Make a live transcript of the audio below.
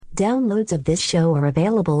Downloads of this show are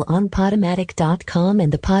available on Podomatic.com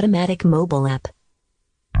and the Podomatic mobile app.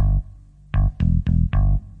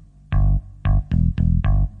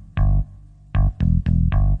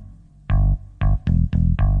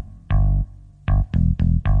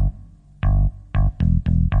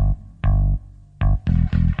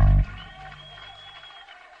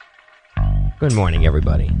 Good morning,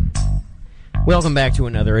 everybody. Welcome back to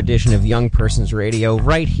another edition of Young Persons Radio,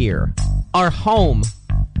 right here, our home,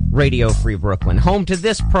 Radio Free Brooklyn, home to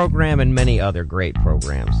this program and many other great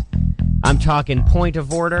programs. I'm talking Point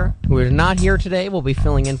of Order, who is not here today. We'll be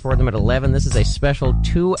filling in for them at 11. This is a special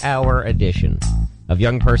 2-hour edition of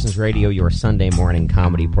Young Persons Radio, your Sunday morning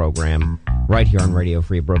comedy program, right here on Radio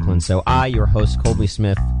Free Brooklyn. So I, your host, Colby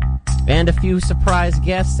Smith, and a few surprise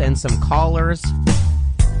guests and some callers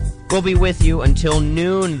we'll be with you until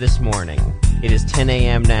noon this morning. It is 10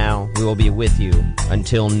 a.m. now. We will be with you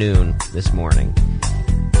until noon this morning.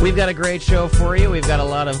 We've got a great show for you. We've got a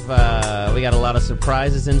lot of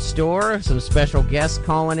surprises in store. Some special guests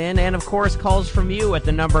calling in, and of course calls from you at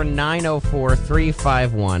the number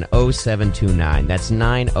 904-351-0729. That's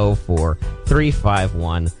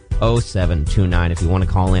 904-351-0729 if you want to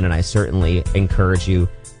call in, and I certainly encourage you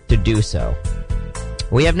to do so.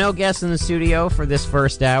 We have no guests in the studio for this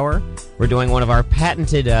first hour. We're doing one of our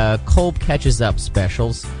patented Kolb Catches Up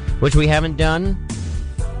specials, which we haven't done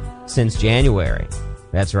since January.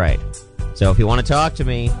 That's right. So if you want to talk to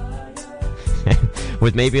me,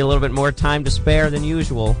 with maybe a little bit more time to spare than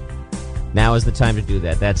usual, now is the time to do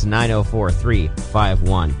that. That's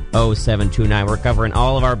 904-351-0729. We're covering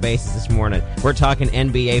all of our bases this morning. We're talking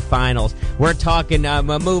NBA Finals. We're talking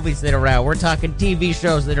movies that are out. We're talking TV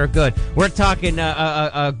shows that are good. We're talking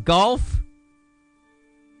golf.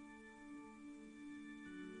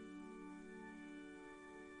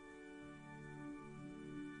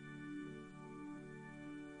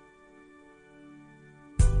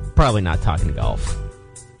 Probably not talking golf.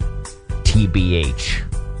 TBH.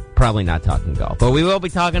 Probably not talking golf. But we will be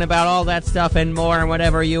talking about all that stuff and more, and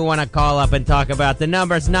whatever you want to call up and talk about. The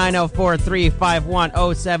number's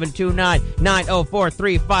 904-351-0729.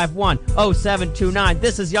 904-351-0729.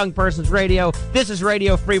 This is Young Persons Radio. This is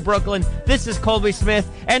Radio Free Brooklyn. This is Colby Smith.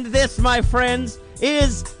 And this, my friends,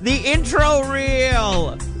 is the intro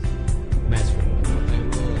reel. Master,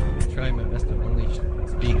 I will try my best to only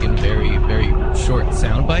speak in very, very short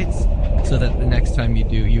sound bites, so that the next time you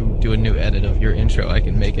do a new edit of your intro, I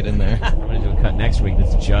can make it in there. I'm going to do a cut next week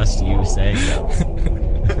that's just you saying so.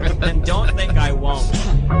 And don't think I won't.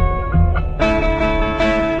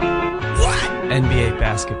 What? NBA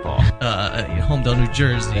basketball. Homedale, New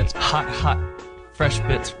Jersey. It's hot, fresh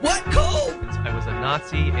bits. What? Cool! I was a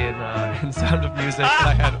Nazi in Sound of Music.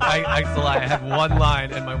 I had one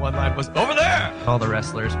line, and my one line was, over there! All the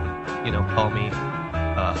wrestlers would, call me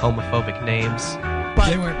homophobic names. But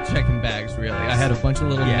they weren't checking bags, really. I had a bunch of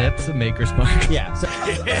little nips of Maker's Mark. Yeah. So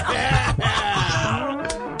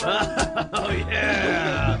Oh,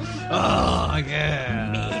 yeah. Oh,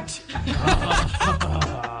 yeah. Meat.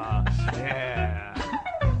 Yeah.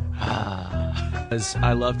 Because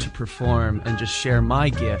I love to perform and just share my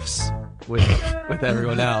gifts with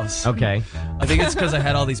everyone else. Okay. I think it's because I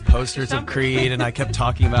had all these posters of Creed, and I kept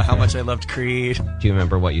talking about how much I loved Creed. Do you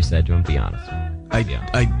remember what you said to him? Be honest.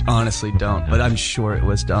 I honestly don't, but I'm sure it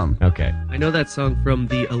was dumb. Okay. I know that song from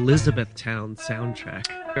the Elizabethtown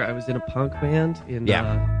soundtrack. I was in a punk band in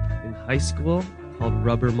high school called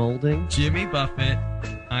Rubber Molding. Jimmy Buffett,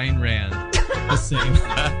 Ayn Rand, the same.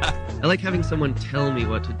 I like having someone tell me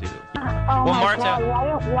what to do. Oh well, my God,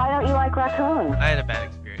 why don't you like raccoons? I had a bad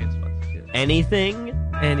experience once. Anything.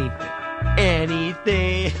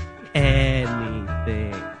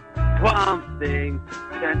 One thing.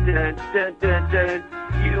 Dun, dun, dun, dun, dun.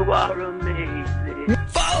 You are amazing.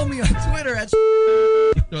 Follow me on Twitter at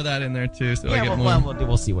throw that in there too, so I get more.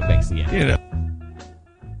 We'll see what makes the end.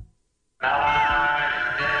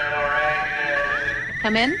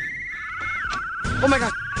 Come in. Oh my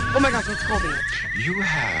gosh, it's Colby. You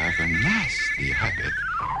have a nasty habit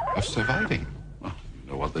of surviving. Well,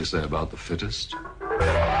 you know what they say about the fittest?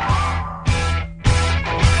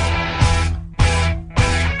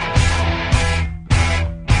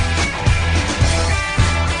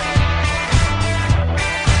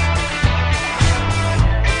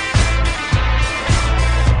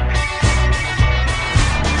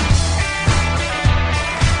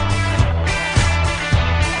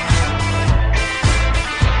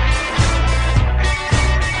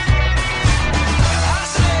 I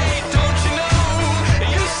say, don't you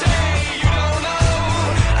know? You say you don't know.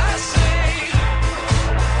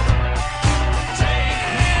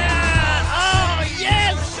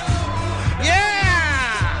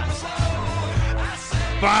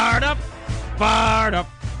 Fired up, fired up,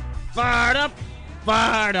 fired up,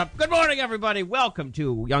 fired up. Good morning, everybody. Welcome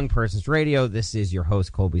to Young Persons Radio. This is your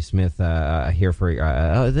host, Colby Smith, here for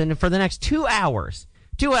the next 2 hours.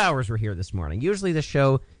 2 hours we're here this morning. Usually the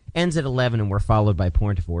show ends at 11 and we're followed by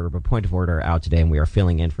Point of Order, but Point of Order are out today and we are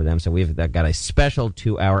filling in for them. So we've got a special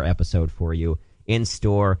 2-hour episode for you in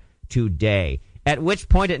store today. At which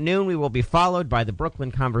point at noon we will be followed by the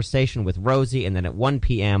Brooklyn Conversation with Rosie, and then at 1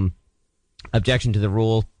 p.m., Objection to the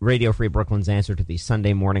Rule, Radio Free Brooklyn's answer to the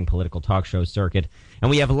Sunday morning political talk show circuit. And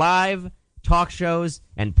we have live talk shows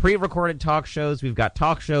and pre-recorded talk shows. We've got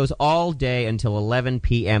talk shows all day until 11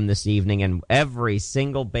 p.m. this evening, and every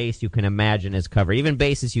single base you can imagine is covered, even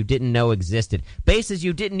bases you didn't know existed, bases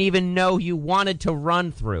you didn't even know you wanted to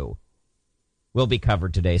run through will be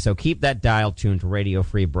covered today. So keep that dial tuned to Radio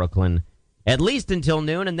Free Brooklyn at least until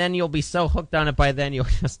noon, and then you'll be so hooked on it by then you'll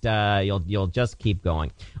just keep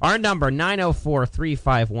going. Our number,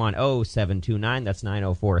 904-351-0729. That's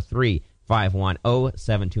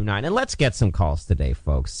 904-351-0729. And let's get some calls today,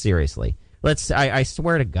 folks. Seriously. I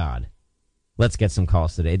swear to God, let's get some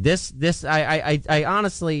calls today. I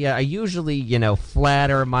honestly, I usually,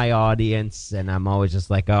 flatter my audience, and I'm always just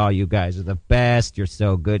like, oh, you guys are the best. You're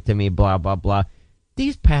so good to me, blah, blah, blah.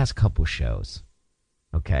 These past couple shows,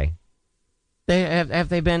 okay? Have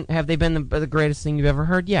they been the greatest thing you've ever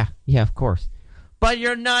heard? Yeah, of course. But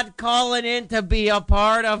you're not calling in to be a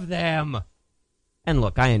part of them. And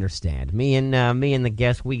look, I understand. Me and the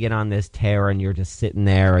guests, we get on this tear, and you're just sitting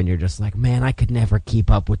there, and you're just like, man, I could never keep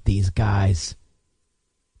up with these guys.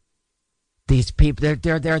 These people,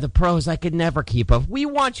 they're the pros. I could never keep up. We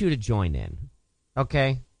want you to join in,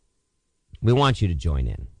 okay? We want you to join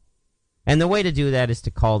in. And the way to do that is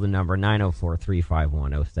to call the number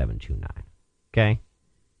 904-351-0729. Okay,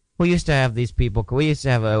 we used to have these people. We used to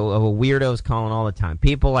have a weirdos calling all the time.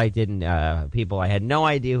 People I had no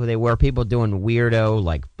idea who they were. People doing weirdo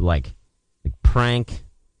like prank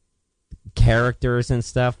characters and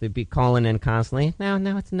stuff. They'd be calling in constantly. Now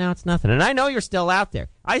it's nothing. And I know you're still out there.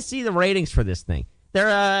 I see the ratings for this thing.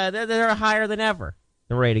 They're higher than ever.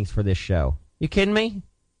 The ratings for this show. You kidding me?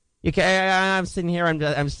 I'm sitting here.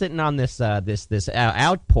 I'm sitting on this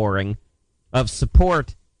outpouring of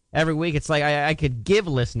support. Every week, it's like I could give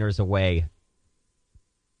listeners away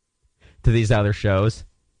to these other shows.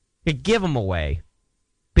 I could give them away.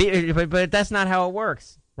 But that's not how it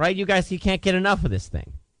works, right? You guys, you can't get enough of this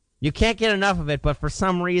thing. You can't get enough of it, but for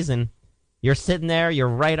some reason, you're sitting there, you're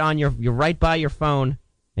right by your phone,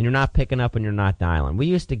 and you're not picking up and you're not dialing. We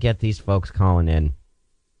used to get these folks calling in.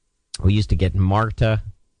 We used to get Marta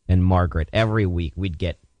and Margaret every week.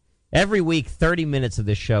 Every week, 30 minutes of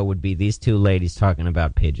this show would be these two ladies talking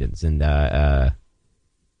about pigeons, and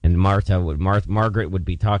Margaret would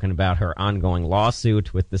be talking about her ongoing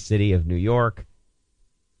lawsuit with the city of New York.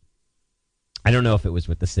 I don't know if it was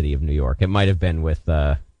with the city of New York. It might have been with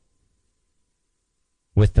other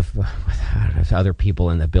people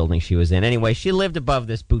in the building she was in. Anyway, she lived above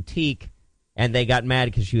this boutique, and they got mad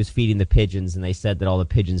because she was feeding the pigeons, and they said that all the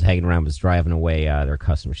pigeons hanging around was driving away their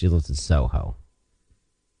customers. She lives in Soho.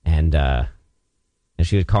 And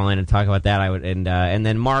she would call in and talk about that. And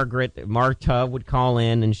then Marta would call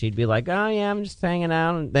in, and she'd be like, "Oh yeah, I'm just hanging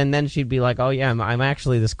out." And then she'd be like, "Oh yeah, I'm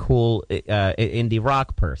actually this cool indie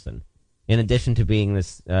rock person, in addition to being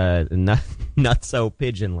this nutso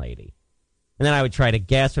pigeon lady." And then I would try to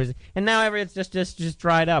guess, and now it's just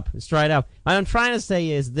dried up. It's dried up. What I'm trying to say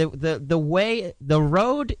is the way, the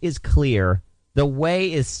road is clear, the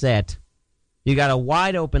way is set. You got a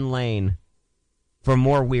wide open lane for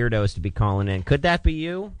more weirdos to be calling in. Could that be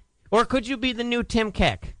you? Or could you be the new Tim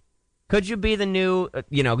Keck? Could you be the new,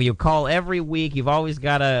 you call every week, you've always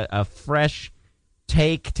got a fresh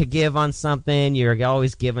take to give on something, you're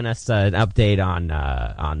always giving us an update on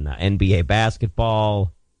NBA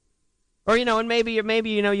basketball. Or, and maybe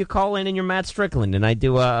you call in and you're Matt Strickland, and I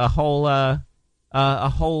do a whole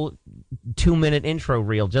 2-minute intro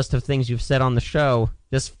reel just of things you've said on the show,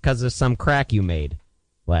 just because of some crack you made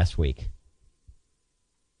last week.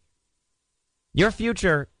 Your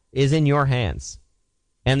future is in your hands,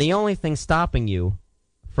 and the only thing stopping you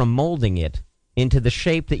from molding it into the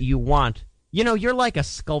shape that you want, you're like a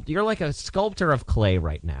sculptor. You're like a sculptor of clay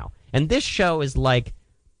right now, and this show is like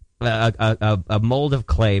a mold of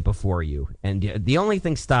clay before you, and the only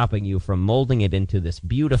thing stopping you from molding it into this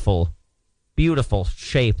beautiful, beautiful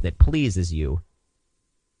shape that pleases you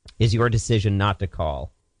is your decision not to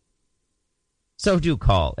call. So do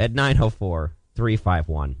call at 904-351-0729.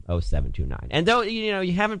 And though,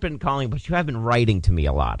 you haven't been calling, but you have been writing to me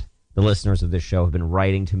a lot. The listeners of this show have been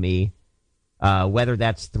writing to me, whether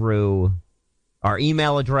that's through Our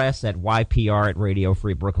email address at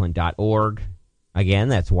ypr@radiofreebrooklyn.org. Again,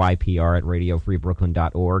 that's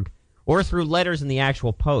ypr@radiofreebrooklyn.org. Or through letters in the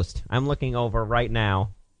actual post. I'm looking over right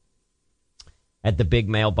now at the big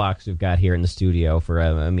mailbox we've got here in the studio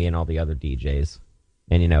for me and all the other DJs.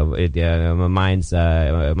 And, mine's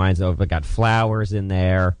over. I got flowers in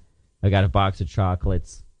there. I got a box of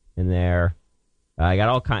chocolates in there. I got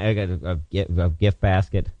all kind. I got a gift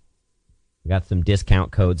basket. I got some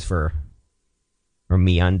discount codes for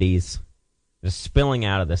MeUndies. Just spilling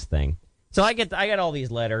out of this thing. So I get all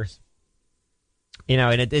these letters. And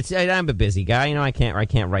I'm a busy guy. I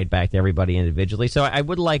can't write back to everybody individually. So I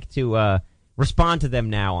would like to respond to them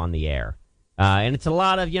now on the air. And it's a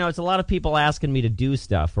lot of people asking me to do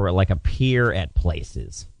stuff or like appear at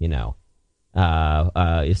places. So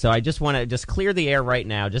I just want to clear the air right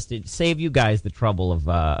now, just to save you guys the trouble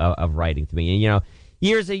of writing to me. And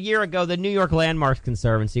a year ago, the New York Landmarks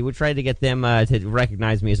Conservancy, we tried to get them to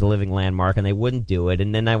recognize me as a living landmark, and they wouldn't do it.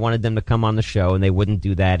 And then I wanted them to come on the show, and they wouldn't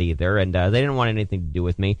do that either. And they didn't want anything to do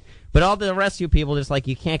with me. But all the rest of you people, just like,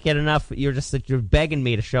 you can't get enough. You're begging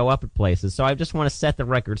me to show up at places. So I just want to set the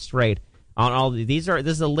record straight on all these. This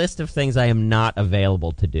is a list of things I am not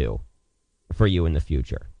available to do for you in the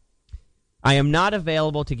future. I am not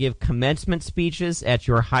available to give commencement speeches at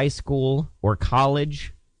your high school or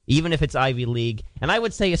college, even if it's Ivy League, and I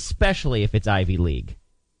would say especially if it's Ivy League,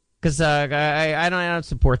 because I don't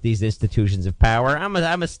support these institutions of power.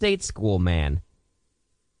 I'm a state school man.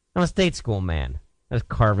 I'm just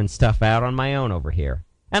carving stuff out on my own over here.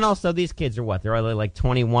 And also, these kids are what? They're only like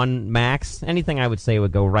 21 max. Anything I would say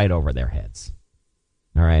would go right over their heads.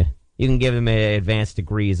 All right, you can give them advanced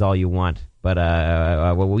degrees all you want, but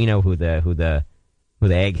we know who the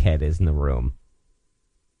egghead is in the room.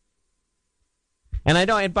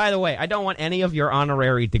 And by the way, I don't want any of your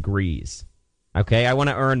honorary degrees. Okay? I want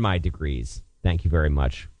to earn my degrees. Thank you very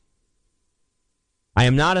much. I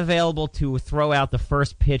am not available to throw out the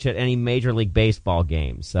first pitch at any Major League Baseball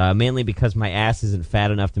games, mainly because my ass isn't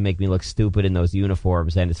fat enough to make me look stupid in those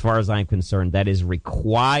uniforms, and as far as I'm concerned, that is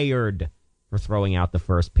required for throwing out the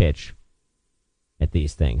first pitch at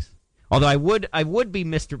these things. Although I would be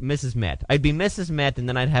Mrs. Met. I'd be Mrs. Met, and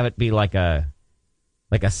then I'd have it be like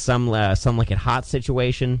some hot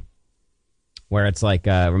situation where it's like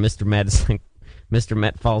where Mr. Met is like, Mr.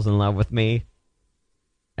 Met falls in love with me,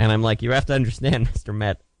 and I'm like, you have to understand, Mr.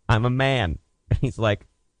 Met, I'm a man. And he's like,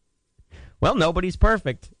 well, nobody's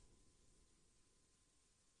perfect.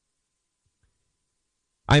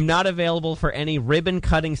 I'm not available for any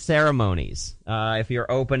ribbon-cutting ceremonies. If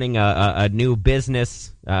you're opening a new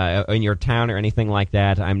business in your town or anything like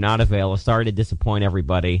that, I'm not available. Sorry to disappoint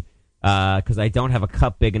everybody, because I don't have a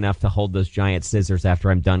cup big enough to hold those giant scissors after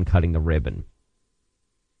I'm done cutting the ribbon.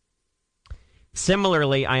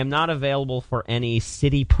 Similarly, I am not available for any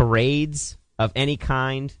city parades of any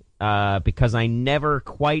kind, because I never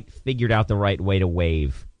quite figured out the right way to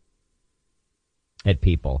wave at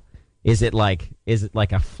people. Is it like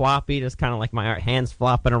a floppy, just kind of like my hands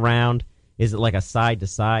flopping around? Is it like a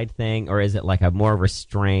side-to-side thing? Or is it like a more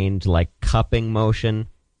restrained, like, cupping motion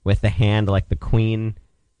with the hand like the Queen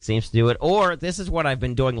seems to do it? Or, this is what I've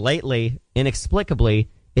been doing lately, inexplicably,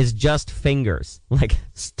 is just fingers. Like,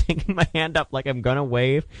 sticking my hand up like I'm gonna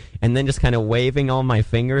wave, and then just kind of waving all my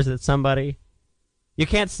fingers at somebody. You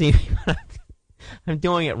can't see me, but I'm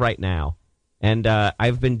doing it right now. And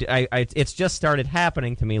it's just started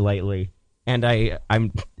happening to me lately, and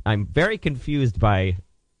I'm very confused by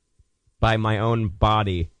my own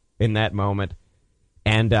body in that moment,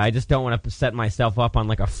 and I just don't want to set myself up on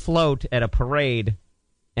like a float at a parade,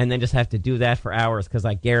 and then just have to do that for hours, because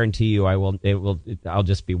I guarantee you I'll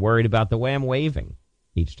just be worried about the way I'm waving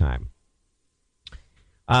each time.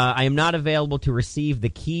 I am not available to receive the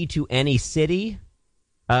key to any city,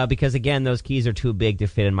 because again, those keys are too big to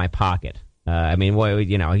fit in my pocket.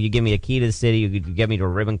 You give me a key to the city, you get me to a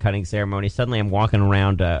ribbon-cutting ceremony, suddenly I'm walking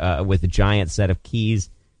around with a giant set of keys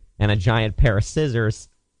and a giant pair of scissors.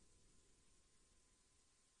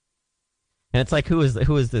 And it's like, who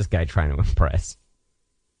is this guy trying to impress?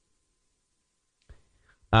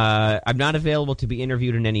 I'm not available to be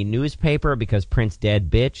interviewed in any newspaper because print's dead,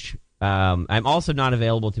 bitch. I'm also not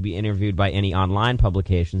available to be interviewed by any online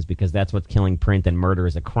publications because that's what's killing print, and murder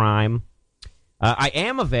is a crime. I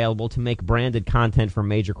am available to make branded content for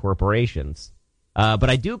major corporations, but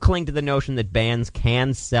I do cling to the notion that bands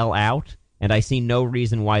can sell out, and I see no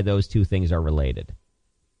reason why those two things are related.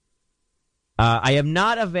 I am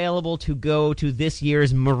not available to go to this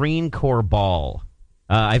year's Marine Corps ball.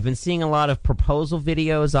 I've been seeing a lot of proposal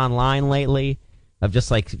videos online lately of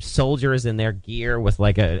just like soldiers in their gear with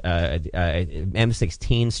like a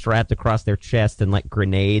M16 strapped across their chest and like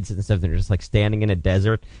grenades and stuff. They're just like standing in a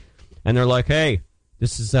desert, and they're like, "Hey,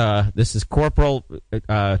 this is Corporal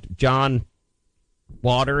John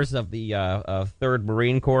Waters of the 3rd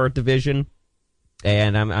Marine Corps Division,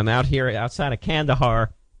 and I'm out here outside of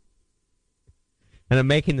Kandahar, and I'm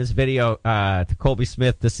making this video to Colby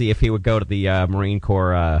Smith to see if he would go to the Marine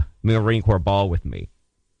Corps ball with me."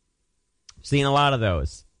 Seen a lot of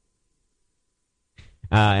those,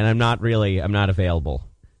 and I'm not available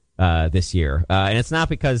this year, and it's not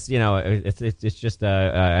because it's just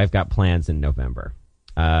I've got plans in November.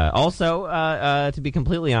 Also, to be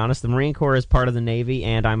completely honest, the Marine Corps is part of the Navy,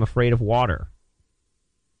 and I'm afraid of water,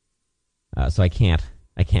 so I can't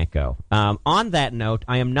go. On that note,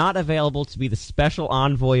 I am not available to be the special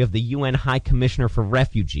envoy of the UN High Commissioner for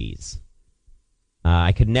Refugees.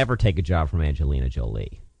 I could never take a job from Angelina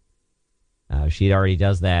Jolie. She already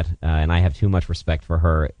does that, and I have too much respect for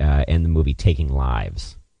her in the movie Taking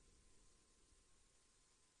Lives.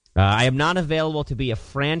 I am not available to be a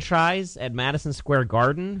franchise at Madison Square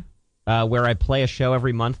Garden, where I play a show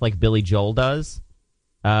every month like Billy Joel does.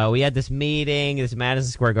 We had this meeting, this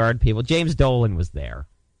Madison Square Garden people. James Dolan was there.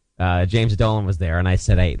 And I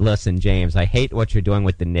said, "Hey, listen, James, I hate what you're doing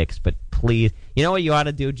with the Knicks, but please, you know what you ought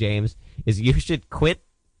to do, James, is you should quit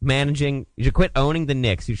owning the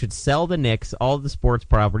Knicks. You should sell the Knicks, all the sports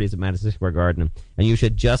properties at Madison Square Garden, and you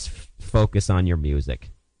should just focus on your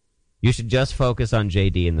music. You should just focus on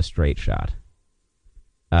JD and the Straight Shot."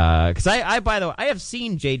 Because by the way, I have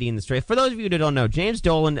seen JD and the Straight. For those of you who don't know, James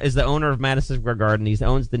Dolan is the owner of Madison Square Garden. He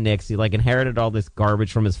owns the Knicks. He like inherited all this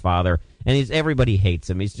garbage from his father, and everybody hates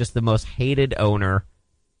him. He's just the most hated owner.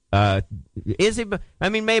 Is he? I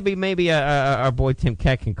mean, maybe our boy Tim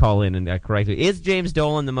Keck can call in and correct me. Is James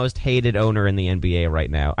Dolan the most hated owner in the NBA right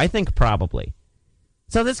now? I think probably.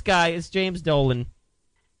 So this guy is James Dolan.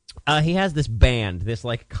 He has this band, this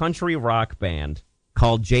like country rock band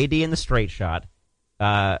called JD and the Straight Shot,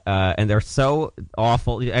 and they're so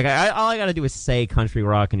awful. All I got to do is say country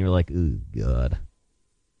rock, and you're like, "Ooh, God,"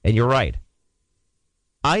 and you're right.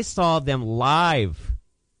 I saw them live,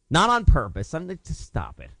 not on purpose. I'm to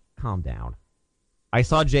stop it. Calm down. I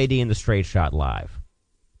saw JD and the Straight Shot live.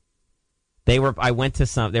 I went to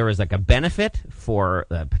there was like a benefit for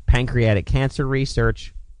pancreatic cancer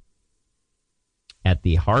research at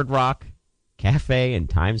the Hard Rock Cafe in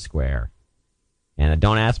Times Square. And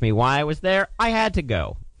don't ask me why I was there. I had to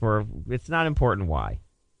go. It's not important why.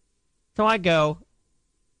 So I go,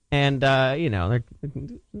 and, there's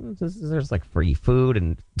like free food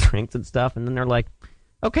and drinks and stuff. And then they're like,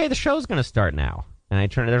 "Okay, the show's going to start now." And I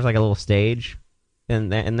turn, there's like a little stage in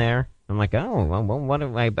there. I'm like, "Oh,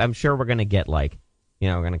 well, I'm sure we're going to get like,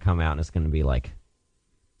 we're going to come out and it's going to be like,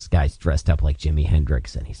 this guy's dressed up like Jimi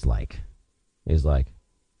Hendrix." And he's like,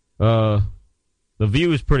 "The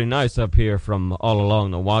view is pretty nice up here from all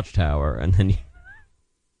along the watchtower." And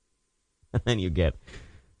then you get,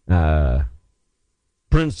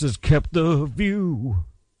 "Prince has kept the view."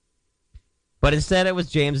 But instead it was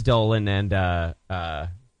James Dolan and,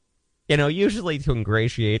 usually to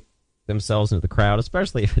ingratiate themselves into the crowd,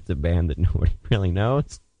 especially if it's a band that nobody really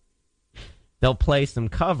knows, they'll play some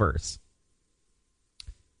covers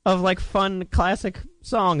of like fun classic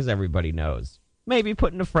songs everybody knows. Maybe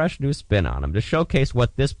putting a fresh new spin on them to showcase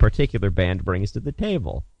what this particular band brings to the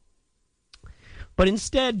table. But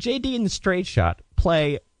instead, JD and the Straight Shot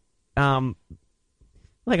play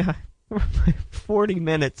like 40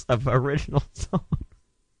 minutes of original songs.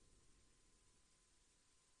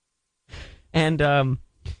 And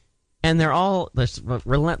they're all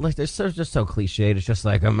relentless. They're just so cliched. It's just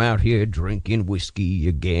like, "I'm out here drinking whiskey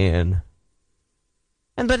again."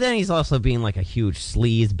 But then he's also being like a huge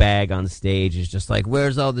sleaze bag on stage. He's just like,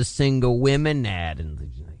 "Where's all the single women at?"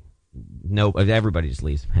 And no, everybody just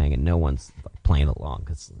leaves him hanging. No one's playing along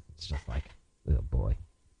because it's just like, oh boy.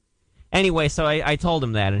 Anyway, so I told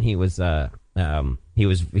him that, and he loved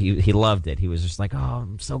it. He was just like, "Oh,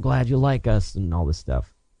 I'm so glad you like us," and all this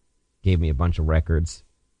stuff. Gave me a bunch of records,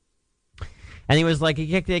 and he was like,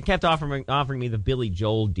 he kept offering me the Billy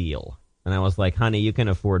Joel deal. And I was like, "Honey, you can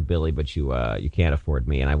afford Billy, but you can't afford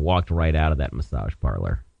me." And I walked right out of that massage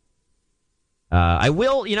parlor. I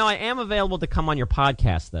am available to come on your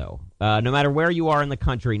podcast, though. No matter where you are in the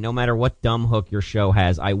country, no matter what dumb hook your show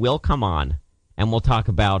has, I will come on, and we'll talk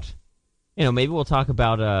about, maybe we'll talk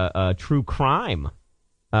about true crime.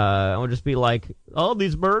 We'll just be like, "Oh,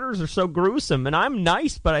 these murders are so gruesome, and I'm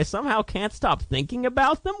nice, but I somehow can't stop thinking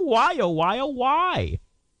about them. Why, oh, why, oh, why?"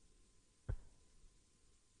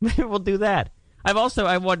 Maybe we'll do that. I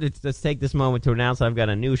wanted to take this moment to announce I've got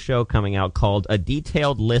a new show coming out called A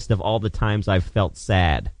Detailed List of All the Times I've Felt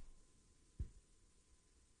Sad.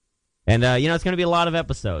 And, it's going to be a lot of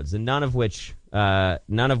episodes, and none of which are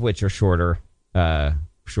shorter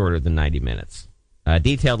than 90 minutes. A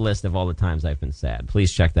detailed list of all the times I've been sad.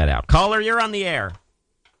 Please check that out. Caller, you're on the air.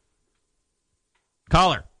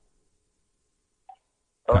 Caller.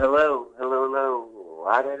 Oh, hello.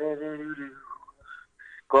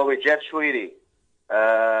 Colby, Jeff Tweedy.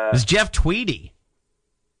 It's Jeff Tweedy.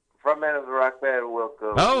 Frontman of the rock band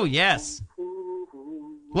Wilco. Oh, yes.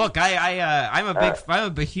 Look, I'm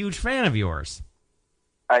a huge fan of yours.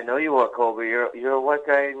 I know you are, Colby. You're a white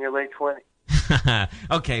guy in your late 20s.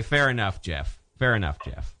 Okay, fair enough, Jeff. I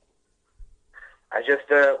just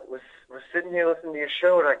was sitting here listening to your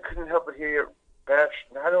show, and I couldn't help but hear bash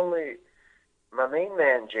not only my main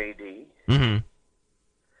man JD,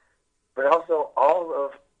 but also all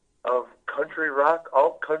of country rock,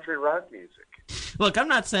 music. Look, I'm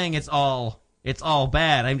not saying it's all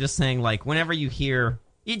bad. I'm just saying, like, whenever you hear,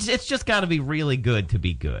 it's just got to be really good to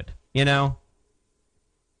be good, you know?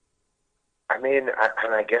 I mean,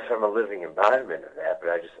 I guess I'm a living embodiment of that, but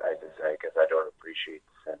I guess I don't appreciate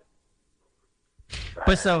the sentiment.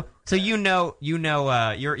 But so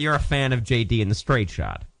you're a fan of JD and the Straight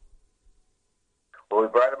Shot. Well, we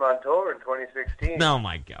brought him on tour in 2016. Oh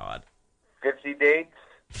my God. 50 dates,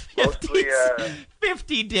 mostly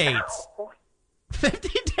 50 dates. 50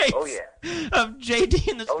 dates. Oh yeah. Of JD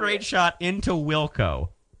and the Straight Shot into Wilco.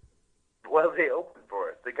 Well, they opened for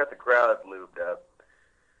us. They got the crowd lubed up.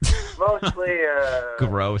 Mostly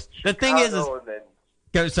gross. The thing is go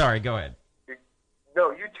ahead. No,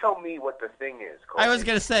 you tell me what the thing is, Colby. I was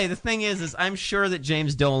going to say, the thing is I'm sure that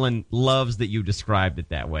James Dolan loves that you described it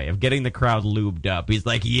that way, of getting the crowd lubed up. He's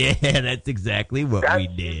like, yeah, that's exactly what we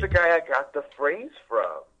did. He's the guy I got the phrase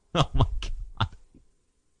from. Oh, my God.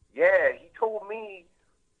 Yeah, he told me,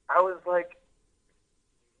 I was like,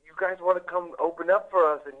 you guys want to come open up for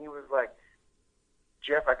us? And he was like,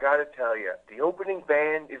 Jeff, I got to tell you, the opening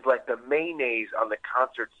band is like the mayonnaise on the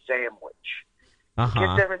concert sandwich.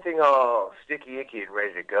 Gets everything all sticky, icky, and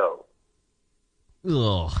ready to go.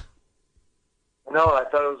 Ugh. No, I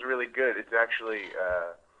thought it was really good. It's actually,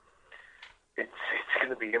 it's going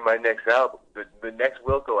to be in my next album. The next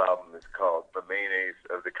Wilco album is called The Mayonnaise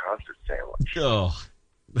of the Concert Sandwich. Oh.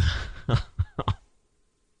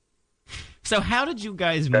 So how did you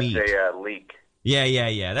guys meet? That's a leak.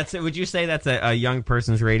 Yeah. That's it. Would you say that's a Young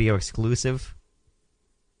Person's Radio exclusive?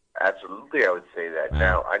 Absolutely, I would say that.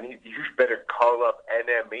 Now, you better call up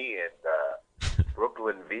NME and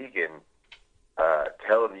Brooklyn Vegan,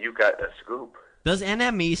 tell them you got a scoop. Does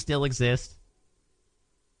NME still exist?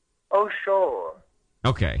 Oh, sure.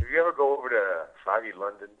 Okay. If you ever go over to foggy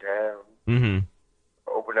London town,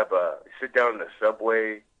 open up sit down in the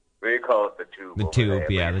subway, what do you call it, the tube? The tube,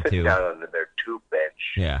 yeah, the tube. Sit down on their tube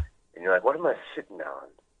bench. Yeah. And you're like, what am I sitting on?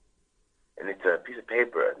 And it's a piece of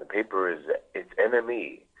paper, and the paper it's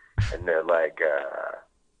NME. And they're like,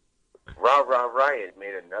 Rah Rah Riot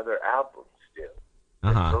made another album still.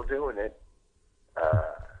 They're still doing it.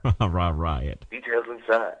 Rah Riot. Details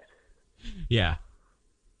inside. Yeah.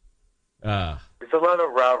 There's a lot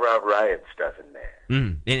of Rah Rah Riot stuff in there.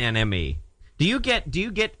 In NME. Do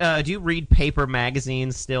you read paper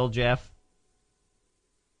magazines still, Jeff?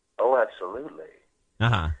 Oh, absolutely.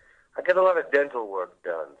 I get a lot of dental work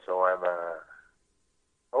done, so I'm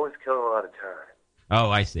always killing a lot of time. Oh,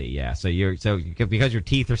 I see. Yeah. So because your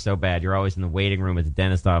teeth are so bad, you're always in the waiting room at the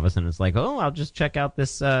dentist office, and it's like, oh, I'll just check out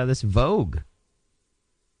this Vogue.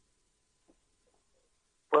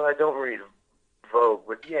 Well, I don't read Vogue,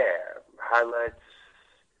 but yeah, highlights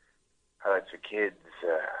for kids,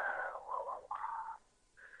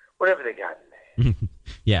 whatever they got in there.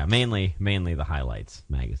 Yeah, mainly the Highlights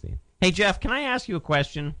magazine. Hey, Jeff, can I ask you a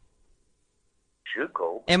question? Sure,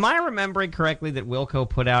 Cole. Am I remembering correctly that Wilco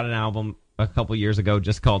put out an album a couple years ago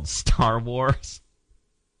just called Star Wars?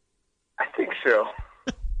 I think so.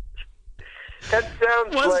 That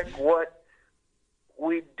sounds like what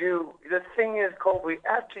we do. The thing is, Colby,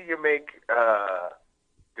 after you make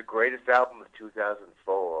the greatest album of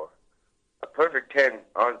 2004, a perfect 10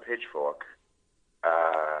 on Pitchfork,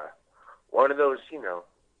 one of those,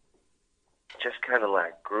 just kind of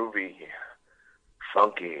like groovy,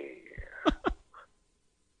 funky,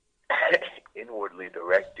 inwardly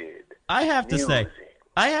directed. I have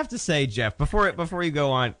to say, Jeff, before you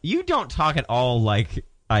go on, you don't talk at all like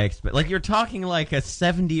I expect. Like you're talking like a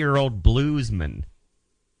 70-year-old bluesman.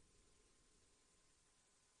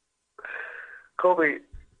 Colby,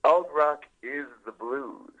 alt rock is the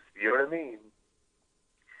blues. You know what I mean?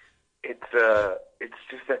 It's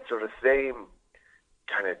just that sort of same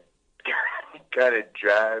kind of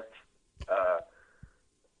jive,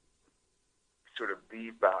 sort of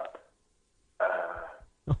bebop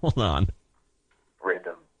Hold on.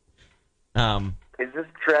 rhythm. Is this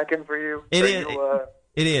tracking for you? It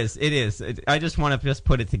is. It is. I just want to just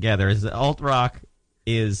put it together. Is alt rock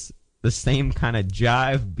is the same kind of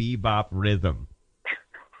jive bebop rhythm.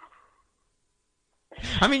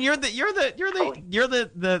 I mean, you're the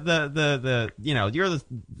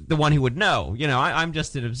one who would know. You know, I'm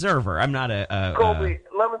just an observer. I'm not a Colby,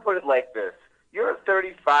 let me put it like this: you're a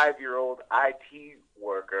 35-year-old IT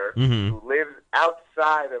worker who lives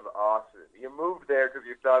outside of Austin. You moved there because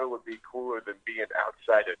you thought it would be cooler than being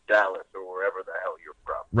outside of Dallas or wherever the hell you're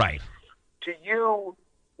from. Right. To you,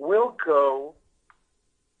 Wilco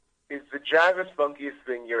is the jivest, funkiest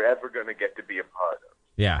thing you're ever going to get to be a part of.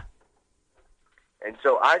 Yeah. And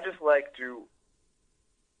so I just like to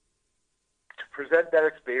present that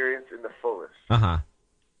experience in the fullest. Uh-huh.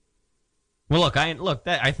 Well,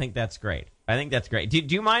 I think that's great. I think that's great. Do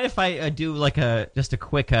you mind if I do like just a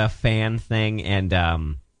quick fan thing and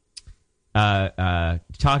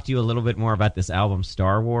talk to you a little bit more about this album,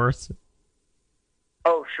 Star Wars?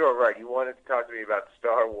 Oh, sure, right. You wanted to talk to me about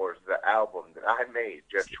Star Wars, the album that I made,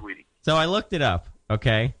 Jeff Tweedy. So I looked it up,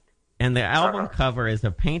 okay? And the album cover is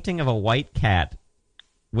a painting of a white cat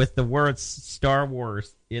with the words Star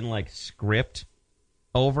Wars in, like, script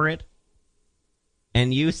over it.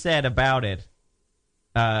 And you said about it,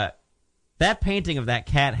 that painting of that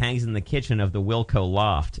cat hangs in the kitchen of the Wilco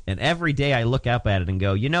loft. And every day I look up at it and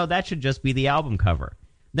go, that should just be the album cover.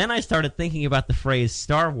 Then I started thinking about the phrase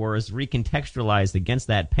Star Wars recontextualized against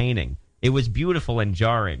that painting. It was beautiful and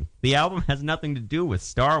jarring. The album has nothing to do with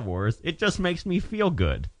Star Wars. It just makes me feel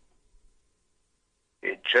good.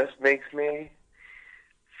 It just makes me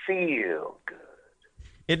feel good.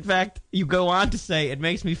 In fact, you go on to say, it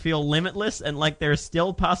makes me feel limitless and like there are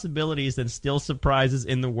still possibilities and still surprises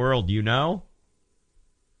in the world, you know?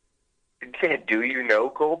 Do you know,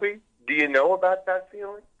 Colby? Do you know about that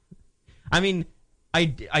feeling? I mean, I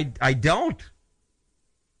don't.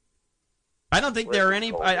 I don't think there are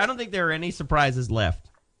any. I don't think there are any surprises left.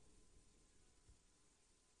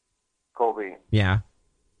 Colby. Yeah.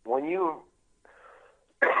 When you,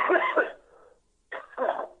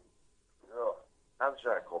 I'm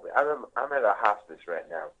sorry, Colby. I'm at a hospice right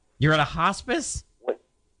now. You're at a hospice?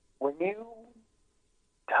 When you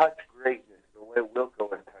touch greatness the way Wilco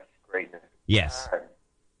has touched greatness, yes, time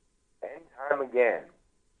and time again,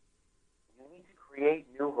 you need to create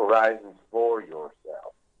new horizons for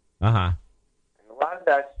yourself. Uh-huh. And a lot of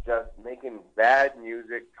that's just making bad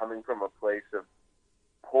music coming from a place of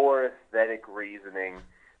poor aesthetic reasoning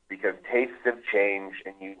because tastes have changed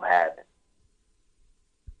and you haven't.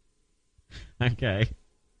 Okay.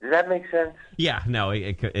 Does that make sense? Yeah, no,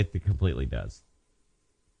 it completely does.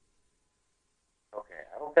 Okay,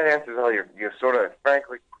 I hope that answers all your sort of,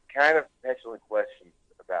 frankly, kind of petulant questions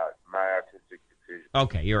about my artistic decision.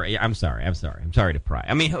 Okay, I'm sorry. I'm sorry to pry.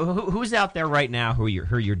 I mean, who's out there right now who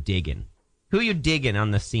you're digging? Who are you digging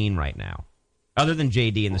on the scene right now? Other than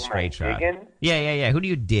JD and the Straight Shot. Digging? Yeah. Who do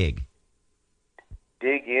you dig?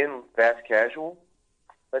 Dig in, fast casual?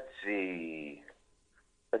 Let's see.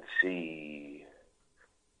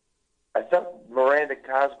 I thought Miranda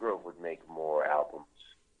Cosgrove would make more albums.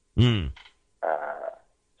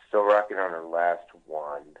 Still rocking on her last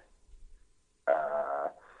one.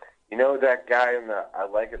 You know that guy in the I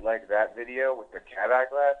Like It Like That video with the cat eye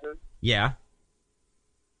glasses? Yeah.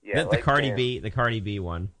 Yeah, the Cardi B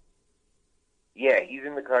one. Yeah, he's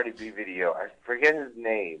in the Cardi B video. I forget his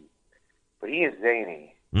name, but he is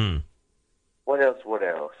zany. What else?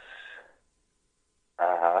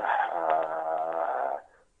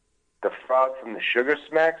 The frog from the Sugar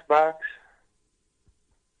Smacks box.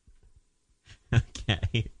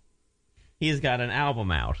 Okay. He's got an album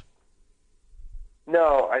out.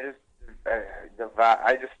 No, the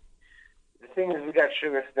thing is, we got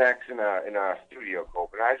Sugar Snacks in our studio,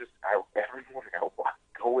 Cope, and every morning I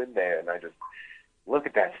go in there and I just look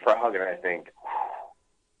at that frog and I think,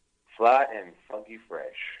 flat and funky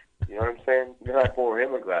fresh. You know what I'm saying? Then I pour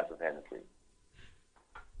him a glass of Hennessy.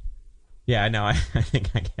 Yeah, I know. I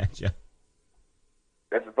think I get you.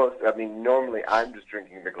 That's supposed to, normally I'm just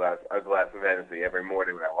drinking a glass of Hennessy every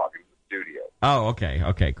morning when I walk into the studio. Oh, okay.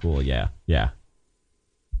 Okay, cool. Yeah.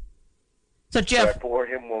 So, Jeff... So I pour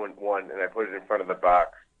him one and I put it in front of the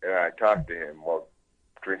box and I talk to him while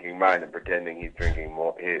drinking mine and pretending he's drinking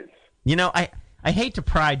more his. You know, I hate to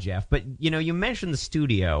pry, Jeff, but, you mentioned the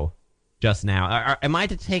studio just now. Am I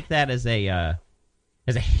to take that as a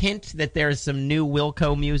hint that there's some new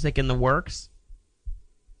Wilco music in the works?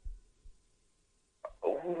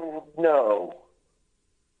 No.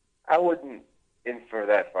 I wouldn't infer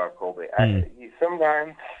that far, Colby.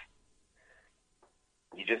 Sometimes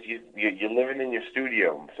you're living in your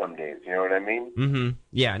studio some days. You know what I mean? Mm-hmm.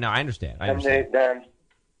 Yeah. No, I understand. Some days,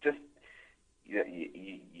 just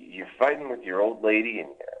you're fighting with your old lady, and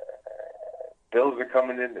bills are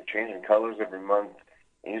coming in. They're changing colors every month,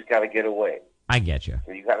 and you just got to get away. I get you.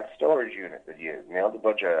 So you got a storage unit that you nailed a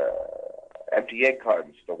bunch of empty egg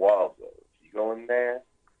cartons to the walls. So you go in there,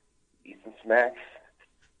 eat some snacks.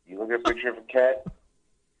 You look at a picture of a cat.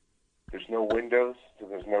 There's no windows, so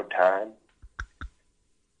there's no time.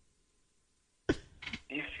 Do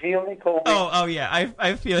you feel me, Colby? Oh yeah.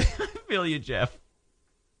 I feel you, Jeff.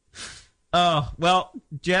 Oh well,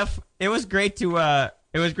 Jeff. It was great to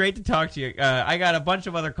talk to you. I got a bunch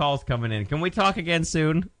of other calls coming in. Can we talk again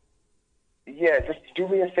soon? Yeah, just do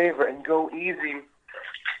me a favor and go easy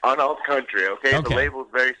on alt country, okay? The label's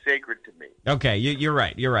very sacred to me. Okay, you're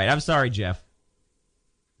right. You're right. I'm sorry, Jeff.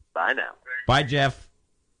 Bye now. Bye, Jeff.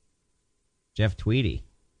 Jeff Tweedy.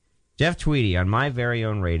 Jeff Tweedy on my very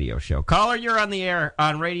own radio show. Caller, you're on the air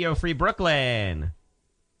on Radio Free Brooklyn.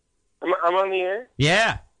 I'm on the air?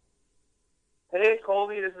 Yeah. Hey,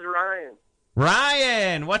 Colby, this is Ryan.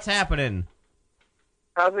 Ryan, what's happening?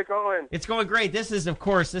 How's it going? It's going great. This is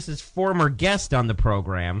former guest on the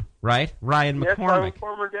program, right? Ryan McCormick. Yes, I'm a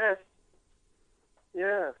former guest.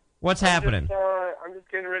 Yeah. What's happening? I'm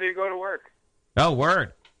just getting ready to go to work. Oh,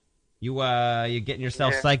 word. You getting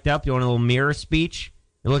yourself psyched up? You want a little mirror speech?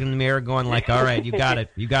 You're looking in the mirror going like, all right, you got it.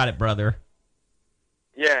 You got it, brother.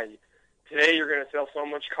 Yeah. Today you're going to sell so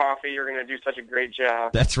much coffee. You're going to do such a great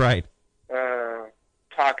job. That's right.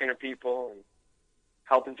 Talking to people and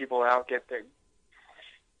helping people out get their...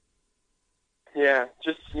 Yeah,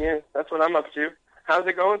 that's what I'm up to. How's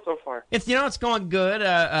it going so far? It's going good.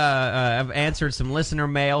 I've answered some listener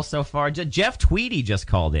mail so far. Jeff Tweedy just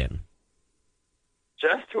called in.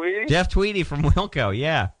 Jeff Tweedy? Jeff Tweedy from Wilco,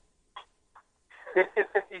 yeah.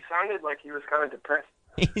 He sounded like he was kind of depressed.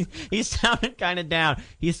 He sounded kind of down.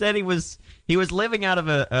 He said he was living out of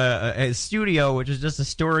a studio, which is just a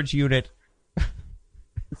storage unit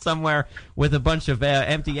somewhere with a bunch of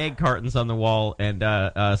empty egg cartons on the wall and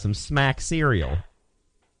some Smack cereal.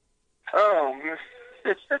 Oh, man.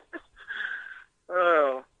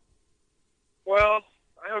 Oh. Well,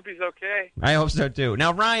 I hope he's okay. I hope so, too.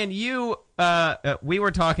 Now, Ryan, we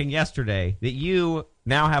were talking yesterday that you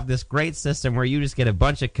now have this great system where you just get a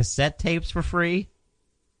bunch of cassette tapes for free.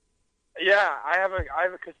 Yeah, I have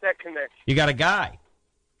a cassette connect. You got a guy.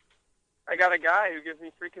 I got a guy who gives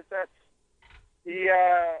me free cassettes. He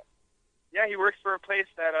works for a place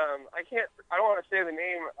that I don't want to say the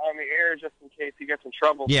name on the air just in case he gets in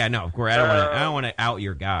trouble. Yeah, no, of course. I don't want to out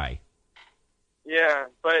your guy. Yeah,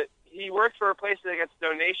 but he works for a place that gets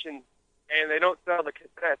donations, and they don't sell the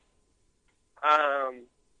cassettes.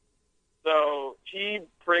 So he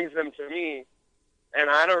brings them to me, and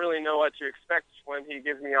I don't really know what to expect when he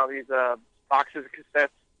gives me all these boxes of cassettes.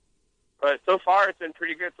 But so far, it's been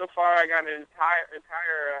pretty good. So far, I got an entire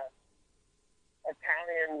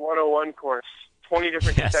Italian 101 course, 20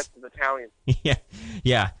 different cassettes of Italian.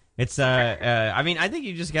 Yeah. It's I mean, I think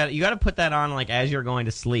you got to put that on like as you're going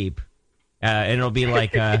to sleep, and it'll be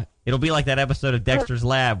like that episode of Dexter's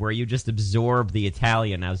Lab where you just absorb the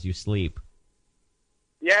Italian as you sleep.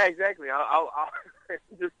 Yeah, exactly. I'll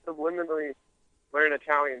just subliminally learn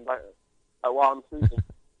Italian while I'm sleeping.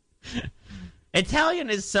 Italian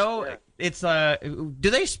is so... Yeah. It's do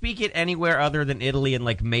they speak it anywhere other than Italy and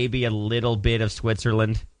like maybe a little bit of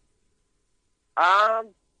Switzerland?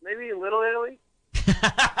 Maybe Little Italy.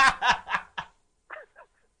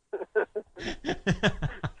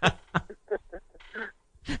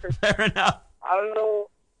 Fair enough. I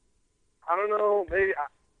don't know.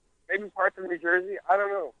 Maybe parts of New Jersey. I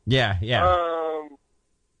don't know. Yeah.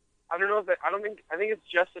 I don't know if I think it's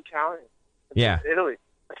just Italian. It's Italy.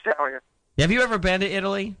 Italian. Have you ever been to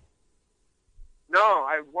Italy? No,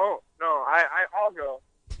 I won't. No, I'll go.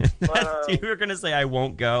 But, you were gonna say I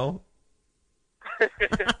won't go.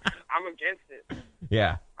 I'm against it.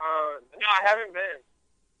 Yeah. No, I haven't been.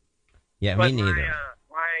 Yeah, but me neither.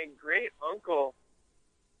 My great uncle,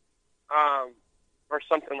 or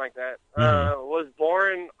something like that, was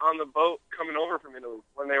born on the boat coming over from Italy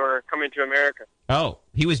when they were coming to America. Oh,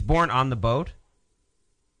 he was born on the boat?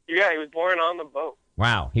 Yeah, he was born on the boat.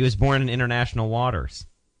 Wow, he was born in international waters.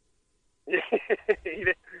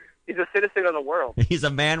 He's a citizen of the world. He's a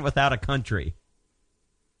man without a country.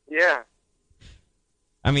 Yeah.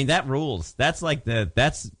 I mean, that rules. That's like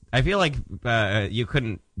I feel like you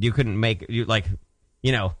couldn't make mid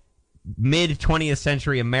 20th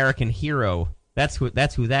century American hero. That's who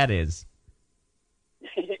that is.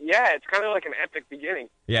 Yeah, it's kind of like an epic beginning.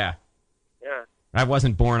 Yeah. Yeah. I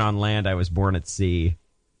wasn't born on land. I was born at sea.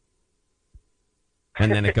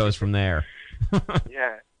 And then it goes from there.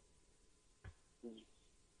 Yeah.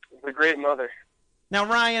 The great mother. Now,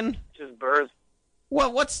 Ryan. Just birds.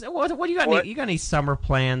 What do you got? What? You got any summer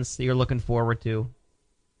plans that you're looking forward to?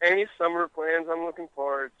 Any summer plans I'm looking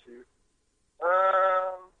forward to?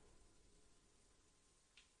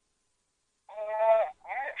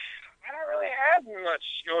 I don't really have much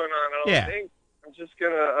going on, I don't think. I'm just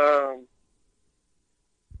gonna,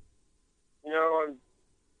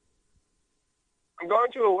 I'm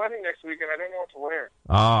going to a wedding next week, and I don't know what to wear.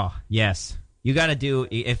 Oh, yes. You got to do,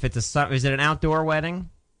 if it's is it an outdoor wedding?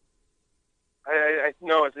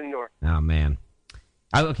 No, it's indoor. Oh, man.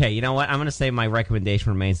 Okay, you know what? I'm going to say my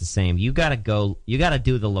recommendation remains the same. You got to do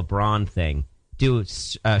the LeBron thing. Do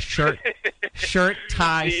shirt,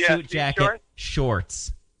 tie, suit jacket,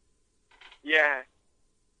 shorts. Yeah.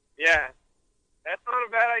 Yeah. That's not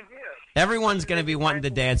a bad idea. Everyone's going to be wanting to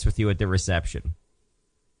dance with you at the reception.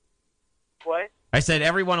 What? I said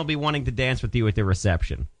everyone will be wanting to dance with you at the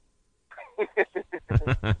reception. But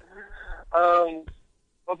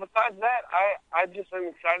besides that, I just am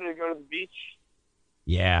excited to go to the beach.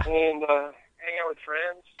 Yeah. And hang out with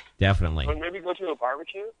friends. Definitely. Or maybe go to a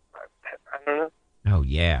barbecue. I don't know. Oh,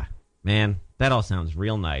 yeah. Man, that all sounds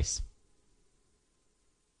real nice.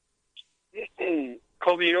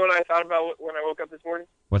 Colby, you know what I thought about when I woke up this morning?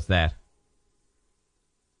 What's that?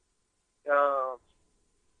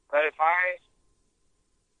 That if I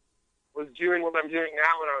was doing what I'm doing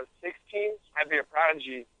now when I was 16, I'd be a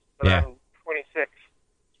prodigy, but I'm 26.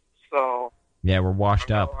 So yeah, we're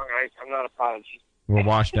washed up. I'm not a prodigy. We're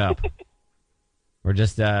washed up. We're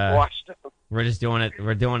just washed up. We're just doing it.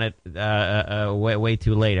 We're doing it way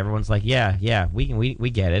too late. Everyone's like, yeah, we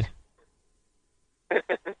get it.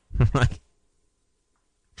 Like,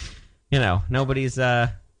 nobody's.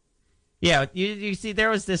 Yeah, you see, there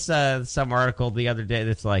was this some article the other day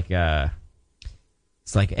that's like,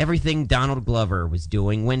 it's like everything Donald Glover was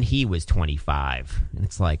doing when he was 25, and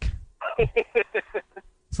it's like,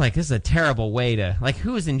 this is a terrible way to, like,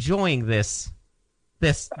 who's enjoying this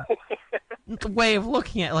way of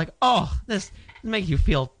looking at it? Like, oh, this makes you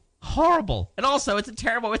feel horrible, and also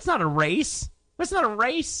it's not a race. It's not a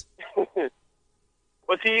race.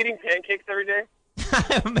 Was he eating pancakes every day?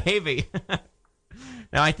 Maybe.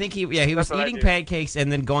 No, I think he was eating pancakes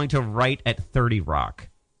and then going to write at 30 Rock.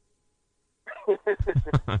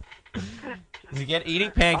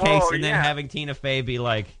 Eating pancakes and then having Tina Fey be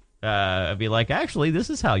like, actually, this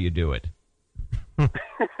is how you do it.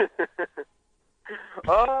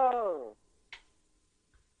 Oh.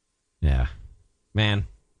 Yeah, man.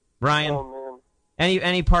 Ryan. Oh, man.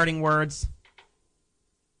 Any parting words?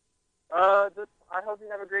 I hope you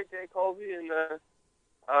have a great day, Colby, and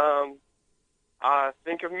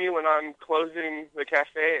think of me when I'm closing the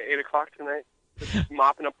cafe at 8 o'clock tonight, just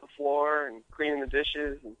mopping up the floor and cleaning the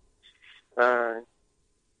dishes and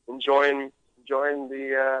enjoying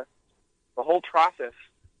the whole process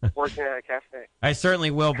of working at a cafe. I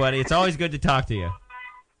certainly will, buddy. It's always good to talk to you.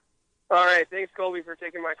 All right, thanks, Colby, for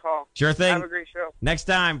taking my call. Sure thing. Have a great show. Next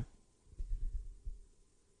time.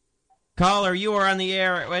 Caller, you are on the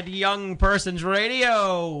air at Young Persons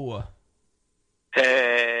Radio. Hey,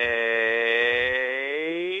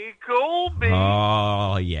 Colby.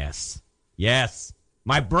 Oh, yes. Yes.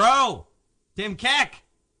 My bro, Tim Keck.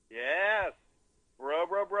 Yes.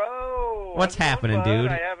 Bro. What's happening,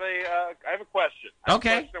 dude? I have a question. I want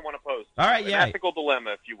to pose. All right, An yeah. ethical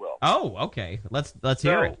dilemma, if you will. Oh, okay. Let's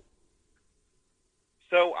hear it.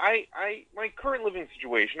 So my current living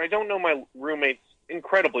situation, I don't know my roommates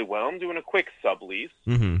incredibly well. I'm doing a quick sublease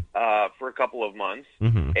for a couple of months.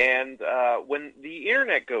 Mm-hmm. And when the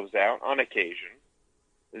internet goes out on occasion,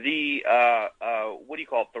 the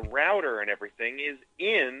the router and everything is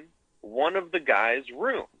in one of the guys'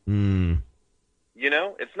 room. Mm.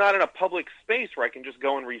 It's not in a public space where I can just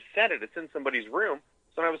go and reset it. It's in somebody's room.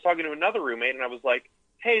 So I was talking to another roommate, and I was like,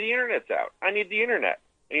 hey, the internet's out. I need the internet.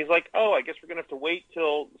 And he's like, oh, I guess we're going to have to wait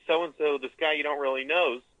till so-and-so, this guy you don't really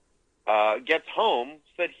know, gets home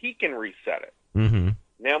so that he can reset it. Mm-hmm.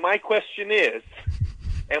 Now, my question is,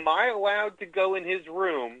 am I allowed to go in his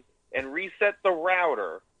room and reset the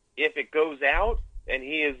router if it goes out and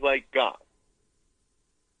he is, gone?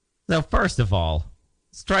 So, first of all,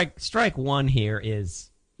 strike one here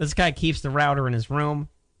is this guy keeps the router in his room.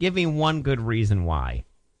 Give me one good reason why.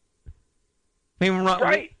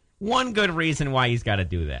 Right. One good reason why he's got to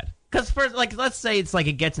do that. Because first, let's say it's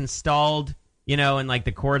it gets installed, and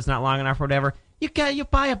the cord's not long enough or whatever. You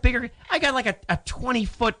buy a bigger. I got a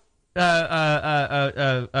 20-foot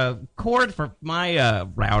cord for my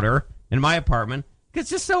router in my apartment. It's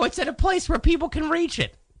just so it's at a place where people can reach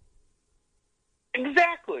it.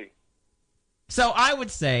 Exactly. So I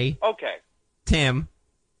would say, okay, Tim,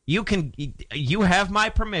 you have my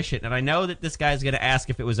permission, and I know that this guy's going to ask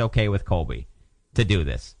if it was okay with Colby to do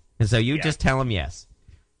this. And so you just tell him yes.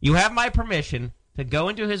 You have my permission to go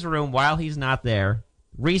into his room while he's not there,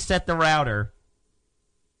 reset the router,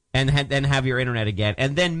 and then have your internet again,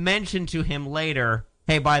 and then mention to him later,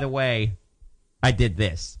 hey, by the way, I did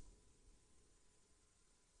this.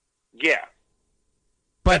 Yeah.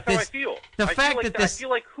 But that's how I feel. I feel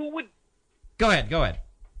like who would... Go ahead.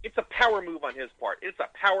 It's a power move on his part. It's a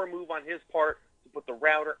power move on his part to put the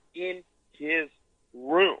router in his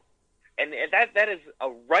room. And that is a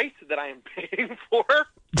right that I am paying for,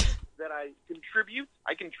 that I contribute.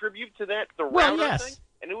 I contribute to that, the router thing.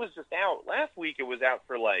 And it was just out. Last week it was out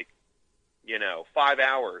for 5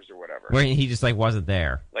 hours or whatever. Where he just wasn't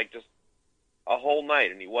there. Just a whole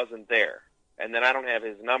night, and he wasn't there. And then I don't have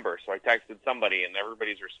his number, so I texted somebody, and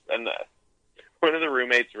one of the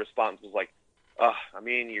roommates' response was like,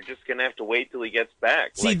 you're just going to have to wait till he gets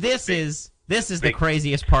back. See, this is the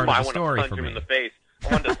craziest part of the story for me. I want to punch him in the face.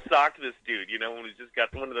 I wanted to sock this dude, when he's just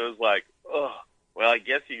got one of those well, I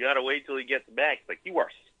guess you got to wait till he gets back. It's like, you are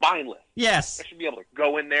spineless. Yes. I should be able to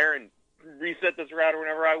go in there and reset this router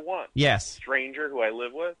whenever I want. Yes. Stranger who I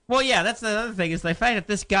live with. Well, yeah, that's the other thing, is the fact that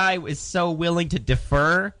this guy is so willing to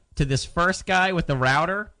defer to this first guy with the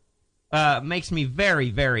router makes me very,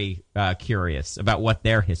 very curious about what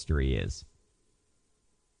their history is.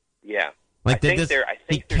 Yeah. I think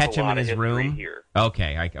he catch him in his room? Here.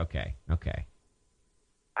 Okay.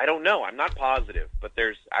 I don't know. I'm not positive, but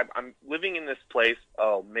I'm living in this place.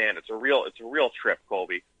 Oh man, it's a real trip,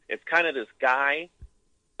 Colby. It's kind of this guy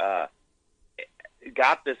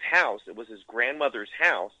got this house. It was his grandmother's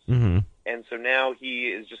house, and so now he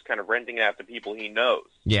is just kind of renting it out to people he knows.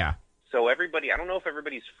 Yeah. So everybody, I don't know if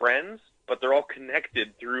everybody's friends, but they're all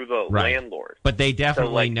connected through the landlord. But they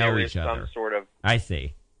definitely know each other. Some sort of. I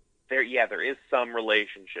see. There is some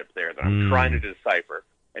relationship there that I'm trying to decipher.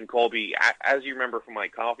 And Colby, as you remember from my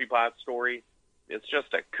coffee pot story, it's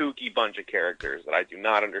just a kooky bunch of characters that I do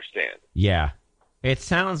not understand. Yeah. It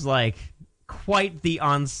sounds like quite the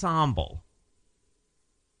ensemble.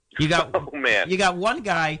 You got oh, man. You got one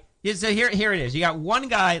guy. So here it is. You got one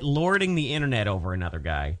guy lording the internet over another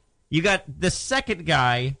guy. You got the second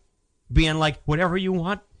guy being like, whatever you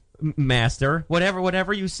want, master,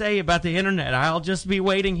 whatever you say about the internet, I'll just be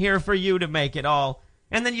waiting here for you to make it all.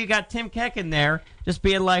 And then you got Tim Keck in there just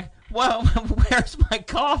being like, well, where's my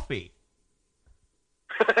coffee?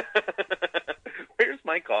 Where's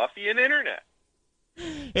my coffee and internet?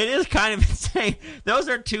 It is kind of insane. Those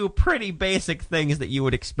are two pretty basic things that you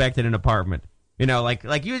would expect in an apartment.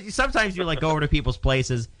 Sometimes you go over to people's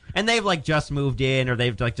places and they've just moved in, or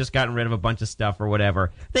they've just gotten rid of a bunch of stuff or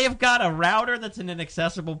whatever. They've got a router that's in an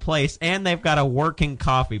accessible place, and they've got a working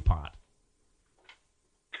coffee pot.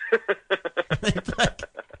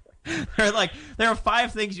 There are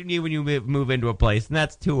 5 things you need when you move into a place, and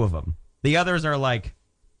that's 2 of them. The others are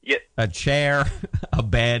a chair, a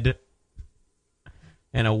bed,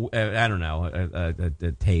 and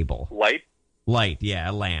a table. Light, yeah,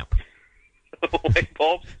 a lamp. Light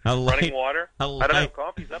bulbs, running water. I don't know.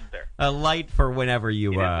 Coffee's up there. A light for whenever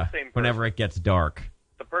whenever it gets dark.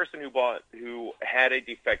 The person who had a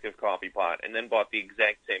defective coffee pot and then bought the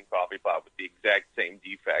exact same coffee pot with the exact same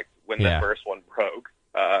defect when the first one broke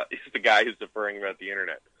is the guy who's deferring about the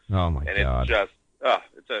internet. Oh my God! And it's just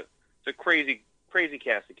it's a crazy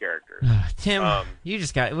cast of characters. Tim, we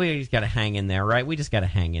just got to hang in there, right? We just got to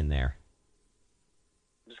hang in there.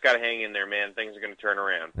 Just got to hang in there, man. Things are going to turn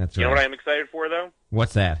around. That's right. You know what I'm excited for, though?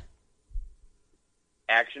 What's that?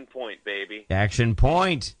 Action Point, baby. Action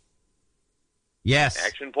Point. Yes.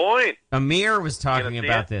 Action Point. Amir was talking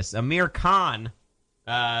about this. Amir Khan,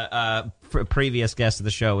 previous guest of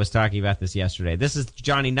the show, was talking about this yesterday. This is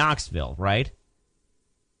Johnny Knoxville, right?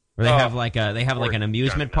 Where they have an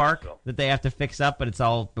amusement park that they have to fix up, but it's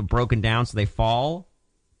all broken down, so they fall,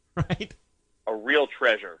 right? A real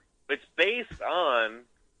treasure. It's based on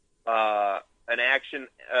a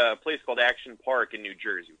place called Action Park in New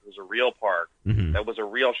Jersey. It was a real park. That was a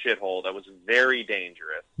real shithole. That was very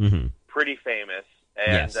dangerous. Pretty famous.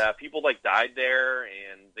 And people died there,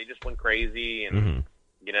 and they just went crazy. And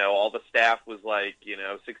all the staff was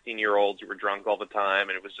 16-year-olds who were drunk all the time,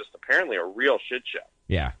 and it was just apparently a real shit show.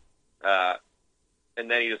 Yeah. And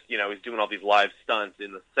then he just he's doing all these live stunts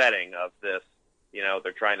in the setting of this.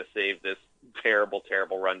 They're trying to save this terrible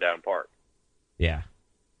rundown park. Yeah.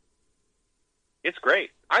 It's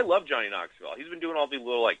great. I love Johnny Knoxville. He's been doing all the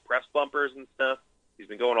little like press bumpers and stuff. He's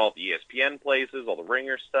been going all the ESPN places, all the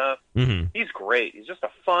Ringer stuff. Mm-hmm. He's great. He's just a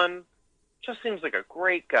fun, just seems like a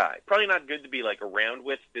great guy. Probably not good to be like around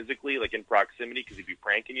with physically, like in proximity, because he'd be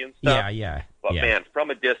pranking you and stuff. Yeah. But man, from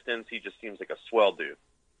a distance, he just seems like a swell dude.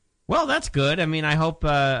 Well, that's good. I mean, I hope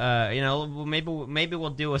maybe we'll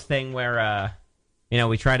do a thing where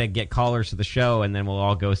we try to get callers to the show, and then we'll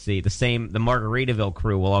all go see the Margaritaville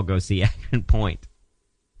crew will all go see Action Point.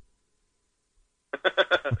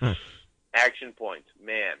 Action Point,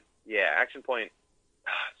 man. Yeah, Action Point.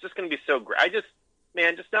 It's just going to be so great. Just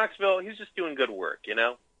Knoxville, he's just doing good work, you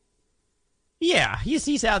know? Yeah,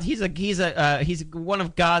 he's out. He's one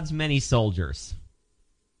of God's many soldiers.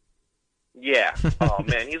 Yeah. Oh,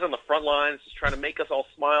 man, he's on the front lines just trying to make us all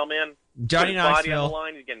smile, man. Johnny Knoxville. Body on the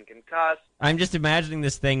line, he's getting concussed. I'm just imagining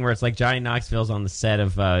this thing where it's like Johnny Knoxville's on the set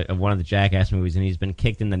of one of the Jackass movies, and he's been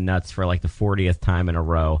kicked in the nuts for like the 40th time in a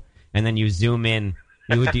row, and then you zoom in.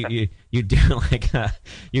 You do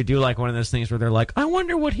like one of those things where they're like, I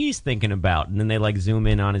wonder what he's thinking about, and then they like zoom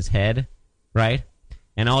in on his head, right?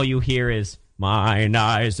 And all you hear is, mine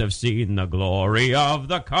eyes have seen the glory of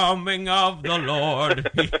the coming of the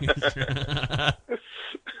Lord.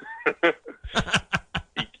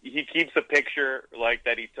 He keeps a picture like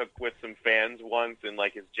that he took with some fans once in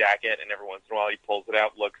like his jacket, and every once in a while he pulls it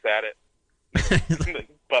out, looks at it, and then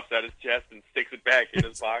puffs out his chest and sticks it back in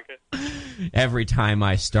his pocket. Every time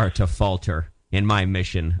I start to falter in my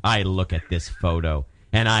mission, I look at this photo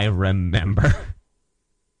and I remember.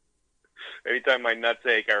 Every time my nuts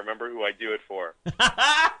ache, I remember who I do it for.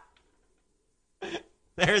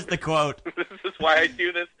 There's the quote. This is why I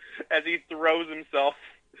do this, as he throws himself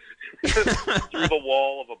through the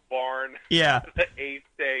wall of a barn. Yeah. The eighth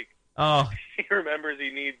take. Oh. He remembers he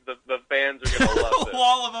needs the fans are going to love this. The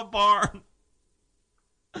wall of a barn.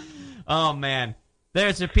 Oh, man.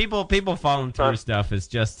 There's people following through stuff. It's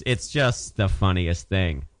just the funniest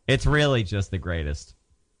thing. It's really just the greatest.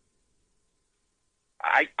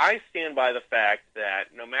 I stand by the fact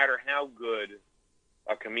that no matter how good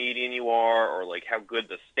a comedian you are, or like how good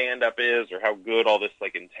the stand-up is, or how good all this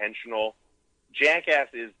like intentional, Jackass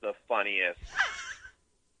is the funniest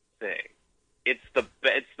thing. It's the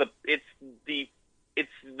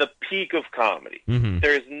peak of comedy. Mm-hmm.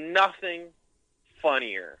 There's nothing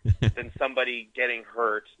funnier than somebody getting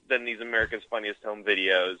hurt than these America's Funniest Home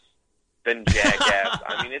Videos, than Jackass.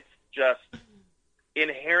 I mean, it's just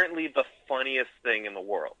inherently the funniest thing in the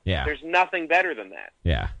world. Yeah. There's nothing better than that.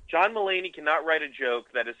 Yeah. John Mulaney cannot write a joke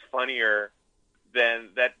that is funnier than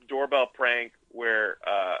that doorbell prank where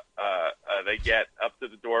they get up to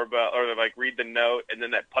the doorbell, or they like read the note, and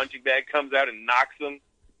then that punching bag comes out and knocks them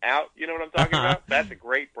out. You know what I'm talking about? That's a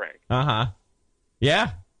great prank.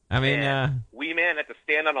 Yeah. I mean, Wee Man had to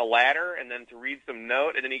stand on a ladder and then to read some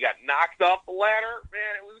note, and then he got knocked off the ladder.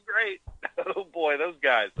 Man, it was great. Oh boy, those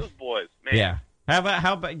boys, man. Yeah.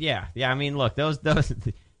 How about yeah. I mean, look, those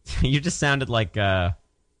you just sounded like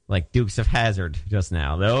Dukes of Hazzard just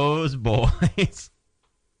now. Those boys.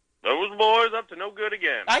 Those boys up to no good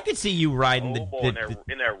again. I could see you riding in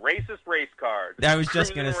their racist race cars. I was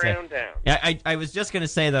just going to say. I was just going to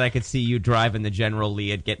say that I could see you driving the General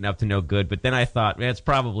Lee and getting up to no good, but then I thought it's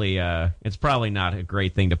probably not a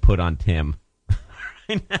great thing to put on Tim.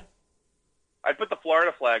 I'd put the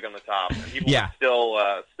Florida flag on the top, and people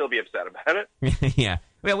would still be upset about it. Yeah.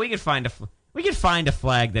 Well, we could find a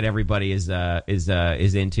flag that everybody is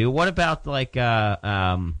into. What about like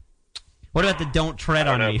what about the "Don't Tread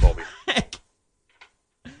on Me"?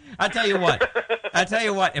 I'll tell you what.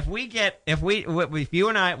 If you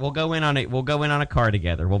and I, we'll go in on a car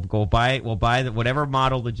together. We'll buy whatever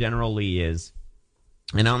model the General Lee is,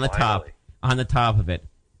 and on the top of it,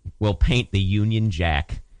 we'll paint the Union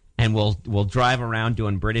Jack, and we'll drive around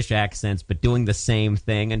doing British accents, but doing the same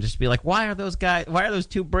thing, and just be like, why are those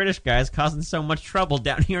two British guys causing so much trouble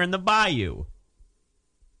down here in the bayou?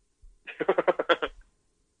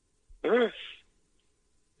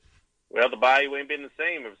 Well, the bayou ain't been the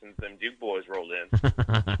same ever since them Duke boys rolled in.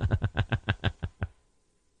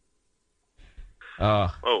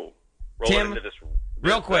 Tim, into this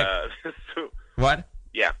real quick. What?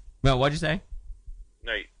 Yeah. Well, what'd you say?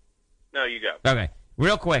 No, you go. Okay,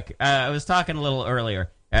 real quick. I was talking a little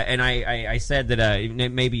earlier, and I said that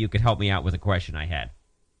maybe you could help me out with a question I had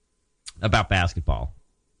about basketball.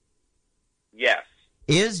 Yes.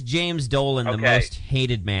 Is James Dolan the most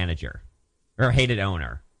hated manager or hated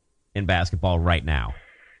owner in basketball right now?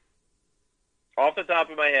 Off the top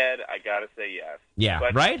of my head, I gotta say yes. Yeah,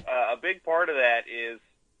 but, right? A big part of that is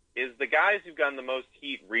the guys who've gotten the most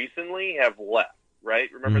heat recently have left, right?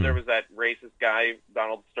 Remember there was that racist guy,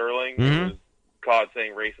 Donald Sterling, who was caught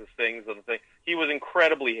saying racist things on the thing. He was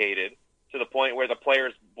incredibly hated to the point where the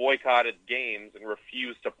players boycotted games and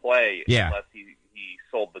refused to play unless he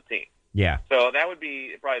sold the team. Yeah. So that would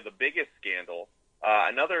be probably the biggest scandal.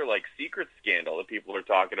 Another secret scandal that people are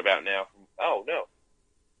talking about now.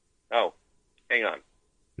 Hang on.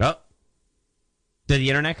 Oh. Did the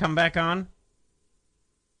internet come back on?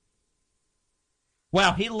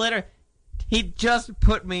 Wow, he just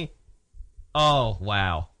put me. Oh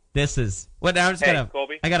wow, this is what? I'm just gonna.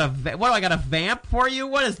 Colby? I got a vamp for you.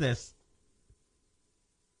 What is this?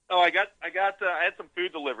 Oh, I had some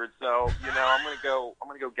food delivered, so I'm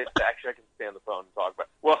gonna go get that. Actually, I can stay on the phone and talk about.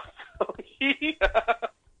 Well, so he.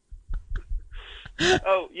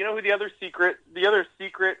 Oh, you know who the other secret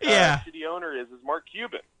shitty owner is Mark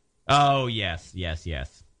Cuban. Oh yes.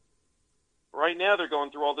 Right now, they're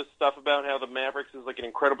going through all this stuff about how the Mavericks is an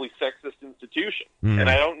incredibly sexist institution, and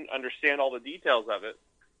I don't understand all the details of it.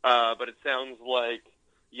 But it sounds like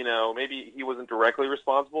maybe he wasn't directly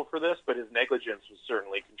responsible for this, but his negligence was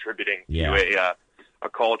certainly contributing to a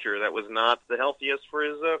culture that was not the healthiest for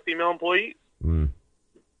his female employees.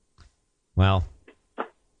 Well,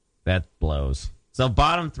 that blows. So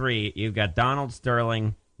bottom three, you've got Donald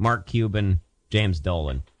Sterling, Mark Cuban, James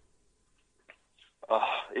Dolan.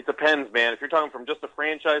 It depends, man. If you're talking from just a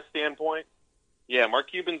franchise standpoint, yeah, Mark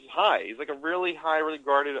Cuban's high. He's a really high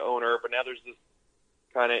regarded owner, but now there's this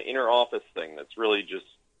kind of inner office thing that's really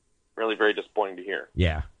very disappointing to hear.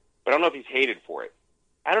 Yeah. But I don't know if he's hated for it.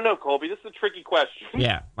 I don't know, Colby. This is a tricky question.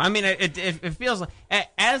 Yeah. I mean, it feels like,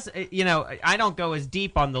 I don't go as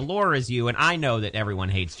deep on the lore as you, and I know that everyone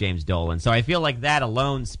hates James Dolan, so I feel like that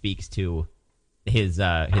alone speaks to his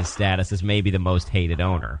status as maybe the most hated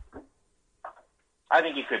owner. I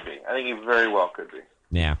think he could be. I think he very well could be.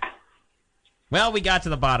 Yeah. Well, we got to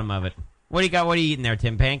the bottom of it. What do you got? What are you eating there,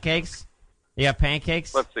 Tim? Pancakes? You got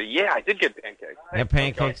pancakes? Let's see. Yeah, I did get pancakes. You have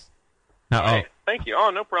pancakes? Okay. Hey, thank you. Oh,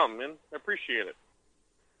 no problem, man. I appreciate it.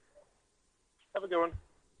 Have a good one.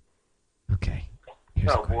 Okay.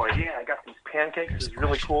 Boy, yeah, I got these pancakes. This is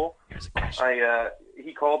really cool. Here's a question.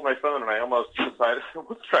 He called my phone, and I almost decided I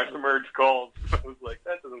was trying to merge calls. I was like,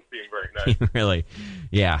 that doesn't seem very nice. Really?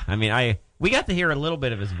 Yeah. I mean, we got to hear a little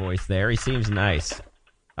bit of his voice there. He seems nice.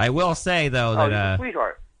 I will say, though, that he's a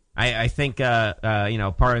sweetheart. I think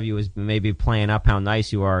part of you is maybe playing up how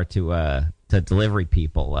nice you are to delivery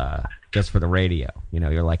people just for the radio.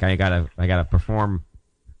 You're like, I gotta perform,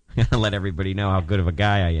 let everybody know how good of a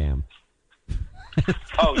guy I am.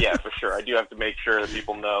 Oh yeah, for sure. I do have to make sure that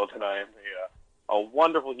people know that I am a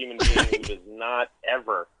wonderful human being who does not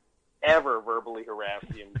ever verbally harass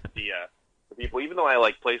the people. Even though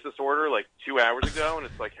I placed this order 2 hours ago, and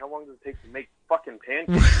it's like, how long does it take to make fucking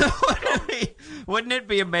pancakes? Wouldn't it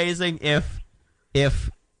be amazing if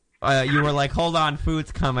you were like, hold on,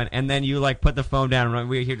 food's coming, and then you put the phone down and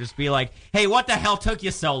we'd just be like, hey, what the hell took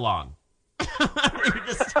you so long?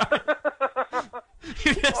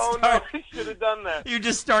 No, I should have done that. You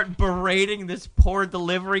just start berating this poor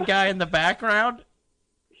delivery guy in the background.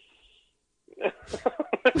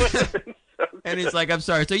 And he's like, I'm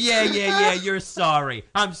sorry. So, yeah, you're sorry.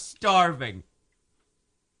 I'm starving.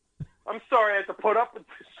 I'm sorry I had to put up with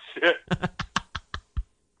this shit.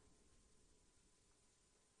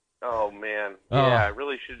 Oh, man. Yeah, I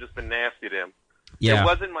really should have just been nasty to him. Yeah. It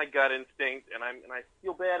wasn't my gut instinct, and I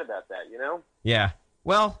feel bad about that, Yeah.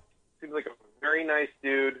 Well. Seems like a very nice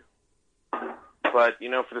dude, but,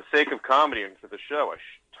 for the sake of comedy and for the show, I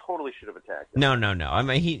totally should have attacked him. No. I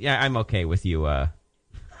mean, I'm okay with you,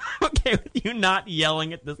 okay with you not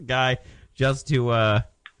yelling at this guy just to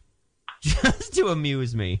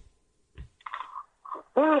amuse me.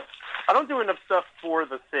 I don't do enough stuff for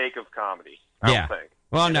the sake of comedy, I don't think.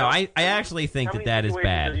 Well, no, I actually think that is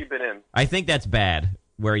bad. Have you been in? I think that's bad,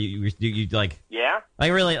 where you like... Yeah?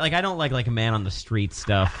 Really, I don't like a man on the street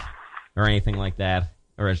stuff or anything like that.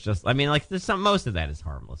 Or it's just, I mean, there's most of that is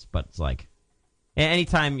harmless, but it's like...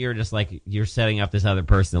 Anytime you're just you're setting up this other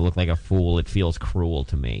person to look like a fool, it feels cruel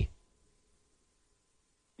to me.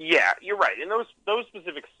 Yeah, you're right. In those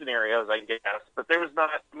specific scenarios, I guess. But there's not,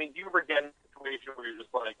 do you ever get in a situation where you're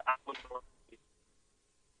just like,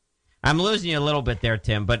 I'm losing you a little bit there,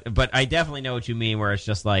 Tim, but I definitely know what you mean, where it's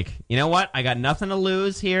just like, you know what? I got nothing to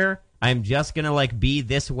lose here. I'm just going to, be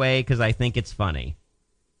this way because I think it's funny.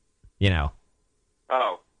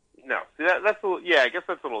 Oh, no. See, that's I guess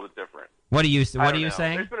that's a little bit different. What are you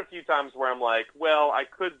saying? There's been a few times where I'm like, well, I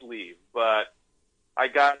could leave, but I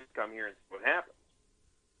got to come here and see what happens.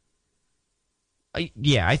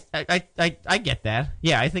 I get that.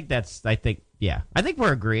 Yeah, I think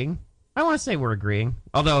we're agreeing. I want to say we're agreeing.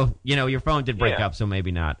 Although, your phone did break up, so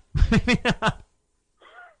maybe not.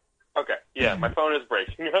 Okay. Yeah, my phone is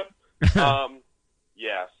breaking up.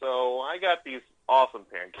 Yeah, so I got these awesome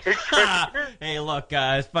pancakes right here. Hey, look,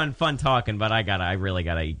 it's fun talking, but I really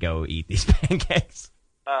gotta go eat these pancakes.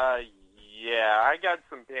 Yeah, I got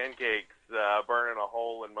some pancakes burning a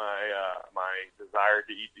hole in my my desire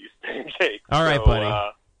to eat these pancakes. All right, so,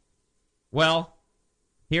 buddy. Well,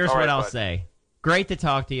 here's all what right, I'll bud. say. Great to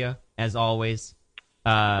talk to you, as always,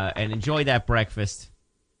 and enjoy that breakfast.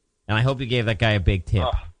 And I hope you gave that guy a big tip.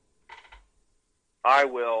 I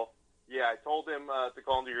will. Yeah, I told him to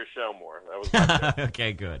call into your show more. That was my tip.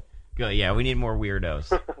 Okay, good. Good, yeah, we need more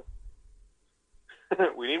weirdos.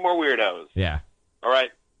 We need more weirdos. Yeah. All right.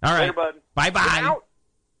 All right. Later, bud. Bye-bye. Get out.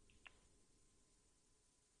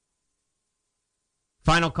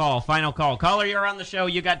 Final call. Caller, you're on the show.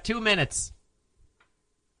 You got 2 minutes.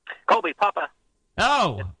 Colby, Papa.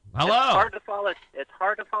 Oh, hello. It's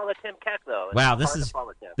hard to follow Tim Keck, though. Wow, this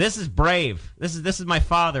is brave. This is my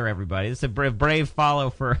father, everybody. This is a brave follow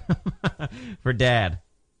for for Dad.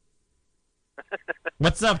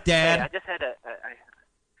 What's up, Dad? Hey, I just had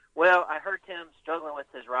I heard Tim struggling with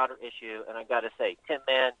his router issue, and I got to say, Tim,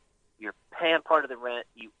 man, you're paying part of the rent.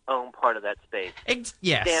 You own part of that space.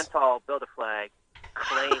 Yes. Stand tall, build a flag,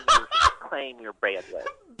 claim your bandwidth.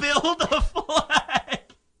 Build a flag.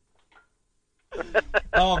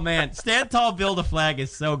 Oh man, stand tall, build a flag is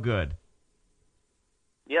so good.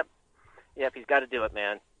 Yep, he's got to do it,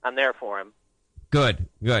 man. I'm there for him. Good.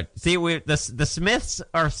 See, the Smiths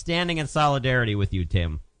are standing in solidarity with you,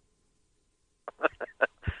 Tim.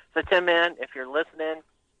 So, Tim, man, if you're listening,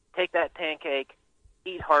 take that pancake,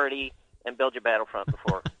 eat hearty, and build your battlefront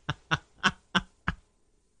before.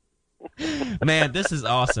 Man, this is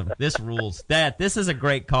awesome. This rules. Dad, this is a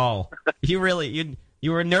great call. You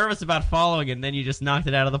were nervous about following it, and then you just knocked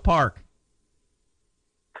it out of the park.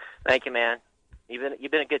 Thank you, man.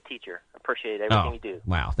 You've been a good teacher. I appreciate everything you do.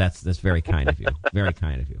 Wow, that's very kind of you. Very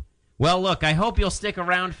kind of you. Well, look, I hope you'll stick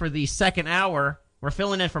around for the second hour. We're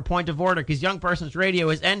filling in for Point of Order because Young Persons Radio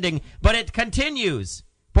is ending, but it continues.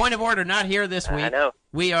 Point of Order not here this week. I know.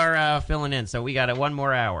 We are filling in, so we got 1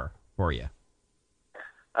 more hour for you.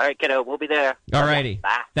 All right, kiddo, we'll be there. All righty.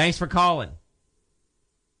 Bye. Thanks for calling.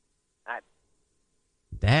 All right.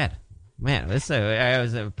 Dad, man, I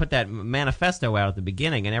was put that manifesto out at the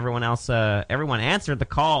beginning, and everyone answered the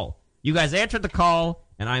call. You guys answered the call,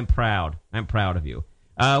 and I'm proud. I'm proud of you.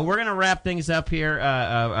 We're going to wrap things up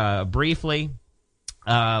here briefly,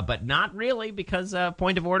 but not really because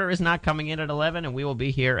Point of Order is not coming in at 11, and we will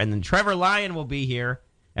be here. And then Trevor Lyon will be here,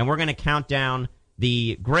 and we're going to count down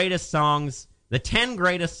the greatest songs, the 10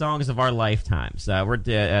 greatest songs of our lifetimes.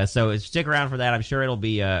 So stick around for that. I'm sure it'll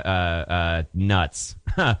be nuts.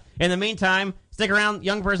 In the meantime, stick around.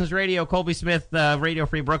 Young Persons Radio, Colby Smith, Radio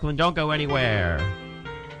Free Brooklyn. Don't go anywhere.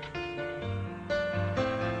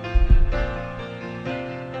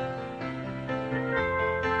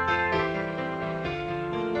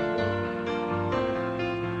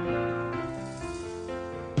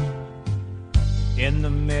 In the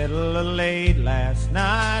middle of late last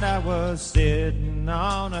night, I was sitting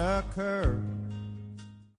on a curb